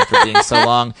 Sorry again for being so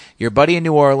long. Your buddy in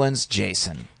New Orleans,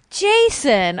 Jason.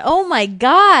 Jason, oh my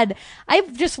God. I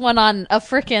just went on a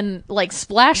freaking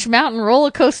Splash Mountain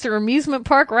roller coaster amusement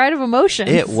park ride of emotions.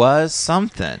 It was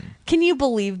something. Can you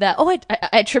believe that? Oh,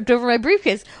 I tripped over my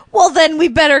briefcase. Well, then we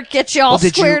better get you all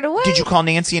squared away. Did you call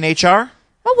Nancy in HR?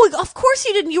 Oh, well, of course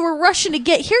you didn't. You were rushing to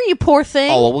get here, you poor thing.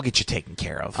 Oh, well, we'll get you taken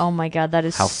care of. Oh my God, that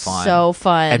is How fun. so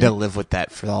fun. I had to live with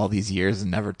that for all these years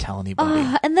and never tell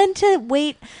anybody. And then to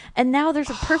wait, and now there's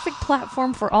a perfect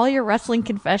platform for all your wrestling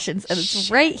confessions, and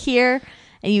it's right here.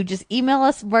 And you just email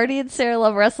us, Marty and Sarah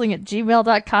Love Wrestling at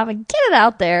gmail.com, and get it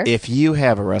out there. If you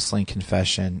have a wrestling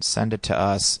confession, send it to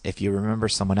us. If you remember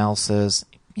someone else's,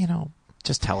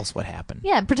 just tell us what happened.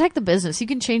 Yeah, and protect the business. You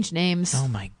can change names. Oh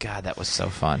my God, that was so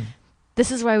fun. This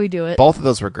is why we do it. Both of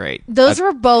those were great. Those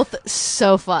were both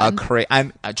so fun. I'm trying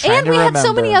And to we remember. had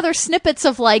so many other snippets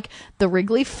of the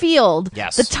Wrigley Field,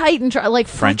 Yes. the Titan truck,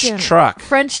 French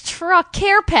French truck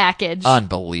care package.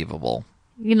 Unbelievable.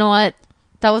 You know what?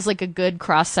 That was a good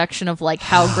cross section of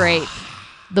how great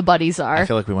the buddies are. I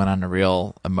feel like we went on a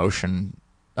real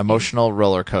emotional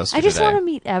roller coaster. I just today. want to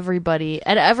meet everybody,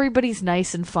 and everybody's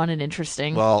nice and fun and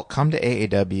interesting. Well, come to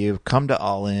AAW. Come to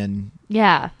All In.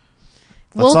 Yeah.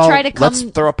 Let's come. Let's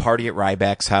throw a party at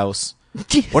Ryback's house.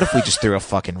 What if we just threw a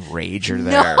fucking rager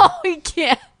there? No, we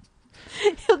can't.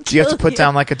 Do you have to put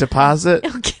down a deposit?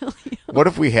 He'll kill you. What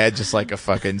if we had just a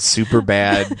fucking super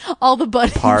bad All the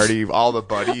buddies. party, all the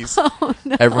buddies? Oh,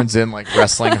 no. Everyone's in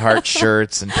Wrestling Heart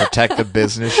shirts and Protect the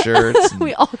Business shirts. And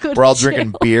We all go to we're all jail.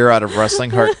 drinking beer out of Wrestling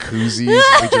Heart koozies.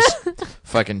 And we just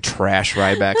fucking trash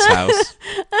Ryback's house.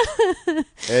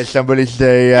 Hey, somebody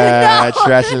say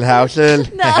trashing houses.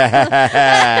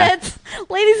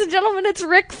 Ladies and gentlemen, it's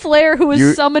Ric Flair who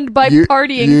is summoned by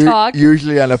partying talk.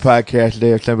 Usually on a podcast, they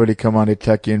have somebody come on to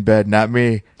tuck you in bed, not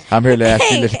me. I'm here to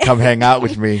ask you to come hang out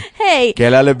with me. Hey.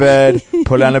 Get out of bed,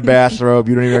 put on a bathrobe.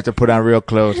 You don't even have to put on real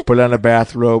clothes. Put on a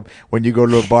bathrobe. When you go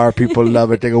to a bar, people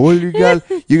love it. They go, "What do you got?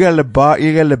 You got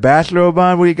the bathrobe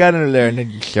on? What do you got in there?" And then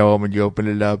you show them and you open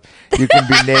it up. You can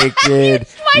be naked.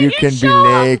 Why You do can be show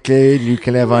 'em? naked. You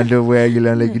can have underwear. You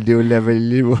learn like you do whatever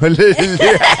you want.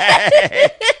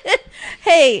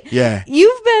 Hey, Yeah.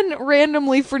 you've been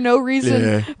randomly, for no reason,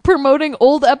 Yeah. promoting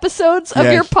old episodes of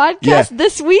Yes. your podcast Yeah.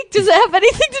 this week. Does it have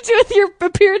anything to do with your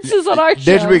appearances on our show?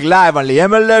 This week live on the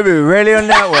MLW Radio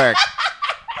Network,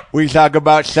 we talk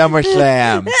about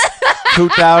SummerSlam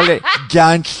 2000.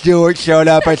 Jon Stewart showed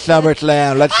up at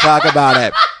SummerSlam. Let's talk about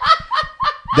it.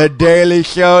 The Daily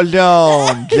Show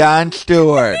Zone, Jon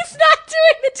Stewart. He's not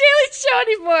doing the Daily Show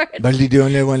anymore. Was he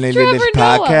doing it when they did Trevor this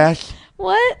Noah. podcast?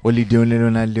 What? Was he doing it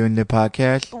when I doing the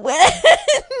podcast?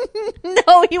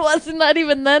 No, he wasn't. Not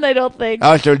even then, I don't think.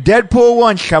 Oh, so Deadpool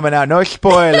 1's coming out. No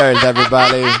spoilers,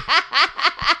 everybody.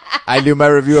 I do my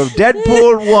review of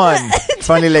Deadpool 1.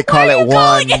 Funny they call it one.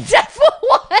 Calling it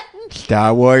Deadpool 1.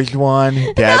 Star Wars 1,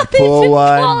 they Deadpool should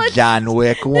 1, call it- John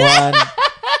Wick 1.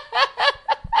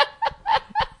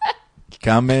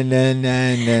 Coming in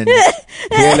and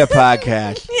hear the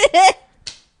podcast.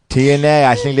 TNA,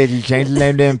 I think they should change the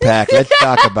name to Impact. Let's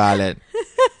talk about it.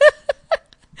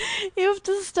 You have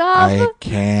to stop. I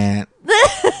can't.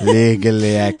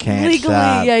 Legally, I can't Legally,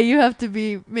 stop. yeah, you have to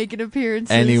be making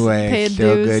appearances. Anyway, paying it's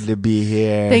so dues. good to be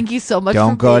here. Thank you so much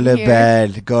Don't for go being to here.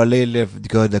 bed. Go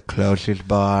to the closest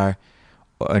bar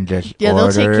and just Yeah,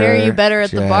 they'll take care of you better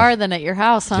at the just- bar than at your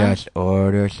house, huh? Just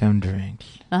order some drinks.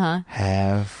 Uh-huh.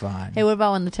 Have fun. Hey, what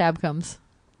about when the tab comes?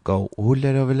 Go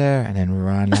oodle over there and then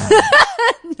run out.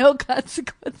 No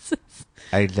consequences.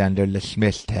 It's under the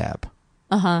Smith tab.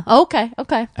 Uh-huh.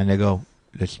 Okay. And they go,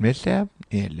 the Smith tab?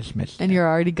 Yeah, the Smith tab. And you're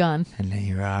already gone. And then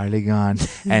you're already gone.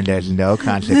 And there's no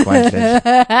consequences.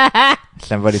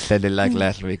 Somebody said it like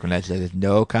last week when I said there's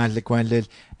no consequences.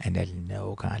 And there's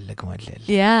no consequences.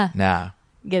 Yeah. Nah.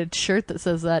 Get a shirt that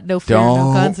says that. No fear, no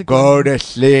Don't consequences. go to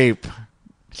sleep.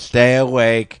 Stay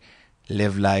awake.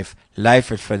 Live life.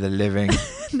 Life is for the living.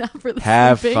 Not for the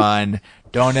Have sleeping. fun.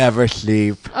 Don't ever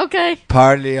sleep. Okay.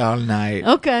 Party all night.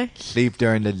 Okay. Sleep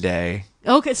during the day.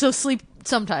 Okay, so sleep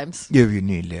sometimes. If you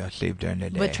need to, sleep during the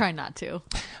day. But try not to.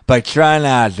 But try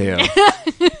not to.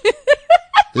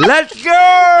 Let's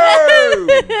go!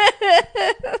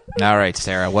 All right,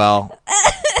 Sarah. Well,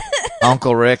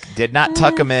 Uncle Rick did not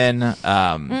tuck him in.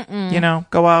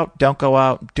 Go out, don't go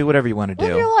out, do whatever you want to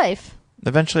Live do. your life.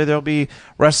 Eventually, there'll be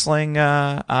wrestling,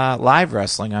 live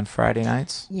wrestling on Friday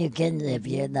nights. You can live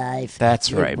your life. That's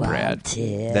if you right, want Brad.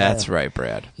 to. That's right,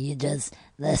 Brad. You just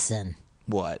listen.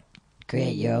 What?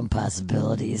 Create your own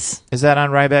possibilities. Is that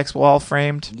on Ryback's wall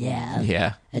framed? Yeah.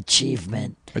 Yeah.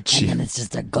 Achievement. And Achievement. then it's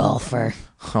just a golfer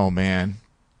Oh, man.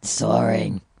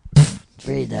 soaring.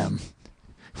 Freedom.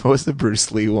 What was the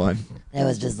Bruce Lee one? It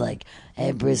was just like,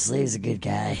 hey, Bruce Lee's a good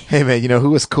guy. Hey, man, you know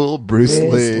who was cool? Bruce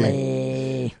Bruce Lee.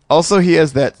 Lee. Also, he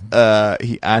has that,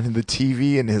 he on the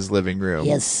TV in his living room.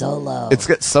 He has Solo. It's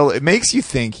got Solo. It makes you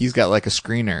think he's got like a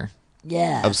screener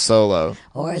yeah. of Solo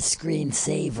Or a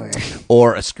screensaver.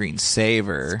 or a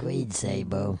screensaver.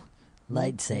 Screensaver.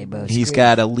 Lightsaber. He's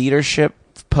got a leadership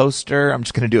poster. I'm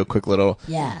just going to do a quick little.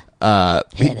 Yeah.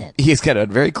 Hit it. He's got a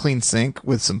very clean sink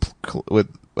with with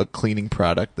a cleaning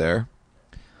product there.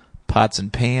 Pots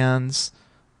and pans.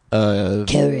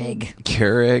 Keurig.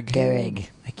 Keurig.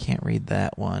 I can't read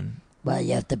that one. Well,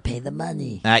 you have to pay the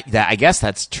money. I guess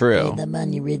that's true. Pay the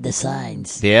money, read the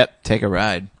signs. Yep, take a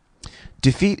ride.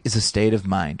 Defeat is a state of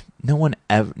mind. No one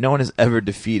is ever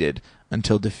defeated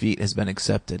until defeat has been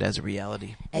accepted as a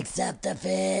reality. Accept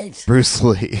defeat. Bruce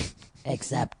Lee.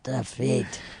 Accept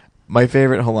defeat. My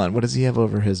favorite, hold on, what does he have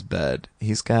over his bed?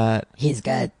 He's got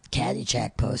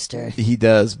Caddyshack poster. He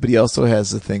does, but he also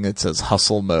has a thing that says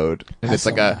hustle mode. And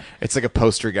Hustle mode. it's like a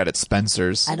poster he got at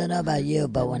Spencer's. I don't know about you,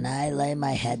 but when I lay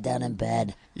my head down in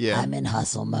bed, Yeah. I'm in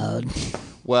hustle mode.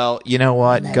 Well, you know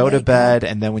what? When I Go to wake bed,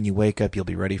 and then when you wake up, you'll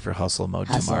be ready for hustle mode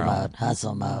Hustle tomorrow. mode,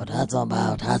 hustle mode, hustle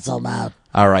mode, hustle mode.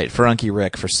 All right, for Unky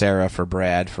Rick, for Sarah, for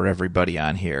Brad, for everybody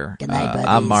on here. Good night, buddies.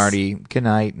 I'm Marty. Good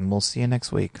night, and we'll see you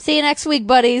next week. See you next week,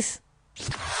 buddies.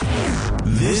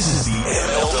 This is the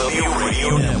MLW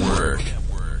Radio Network.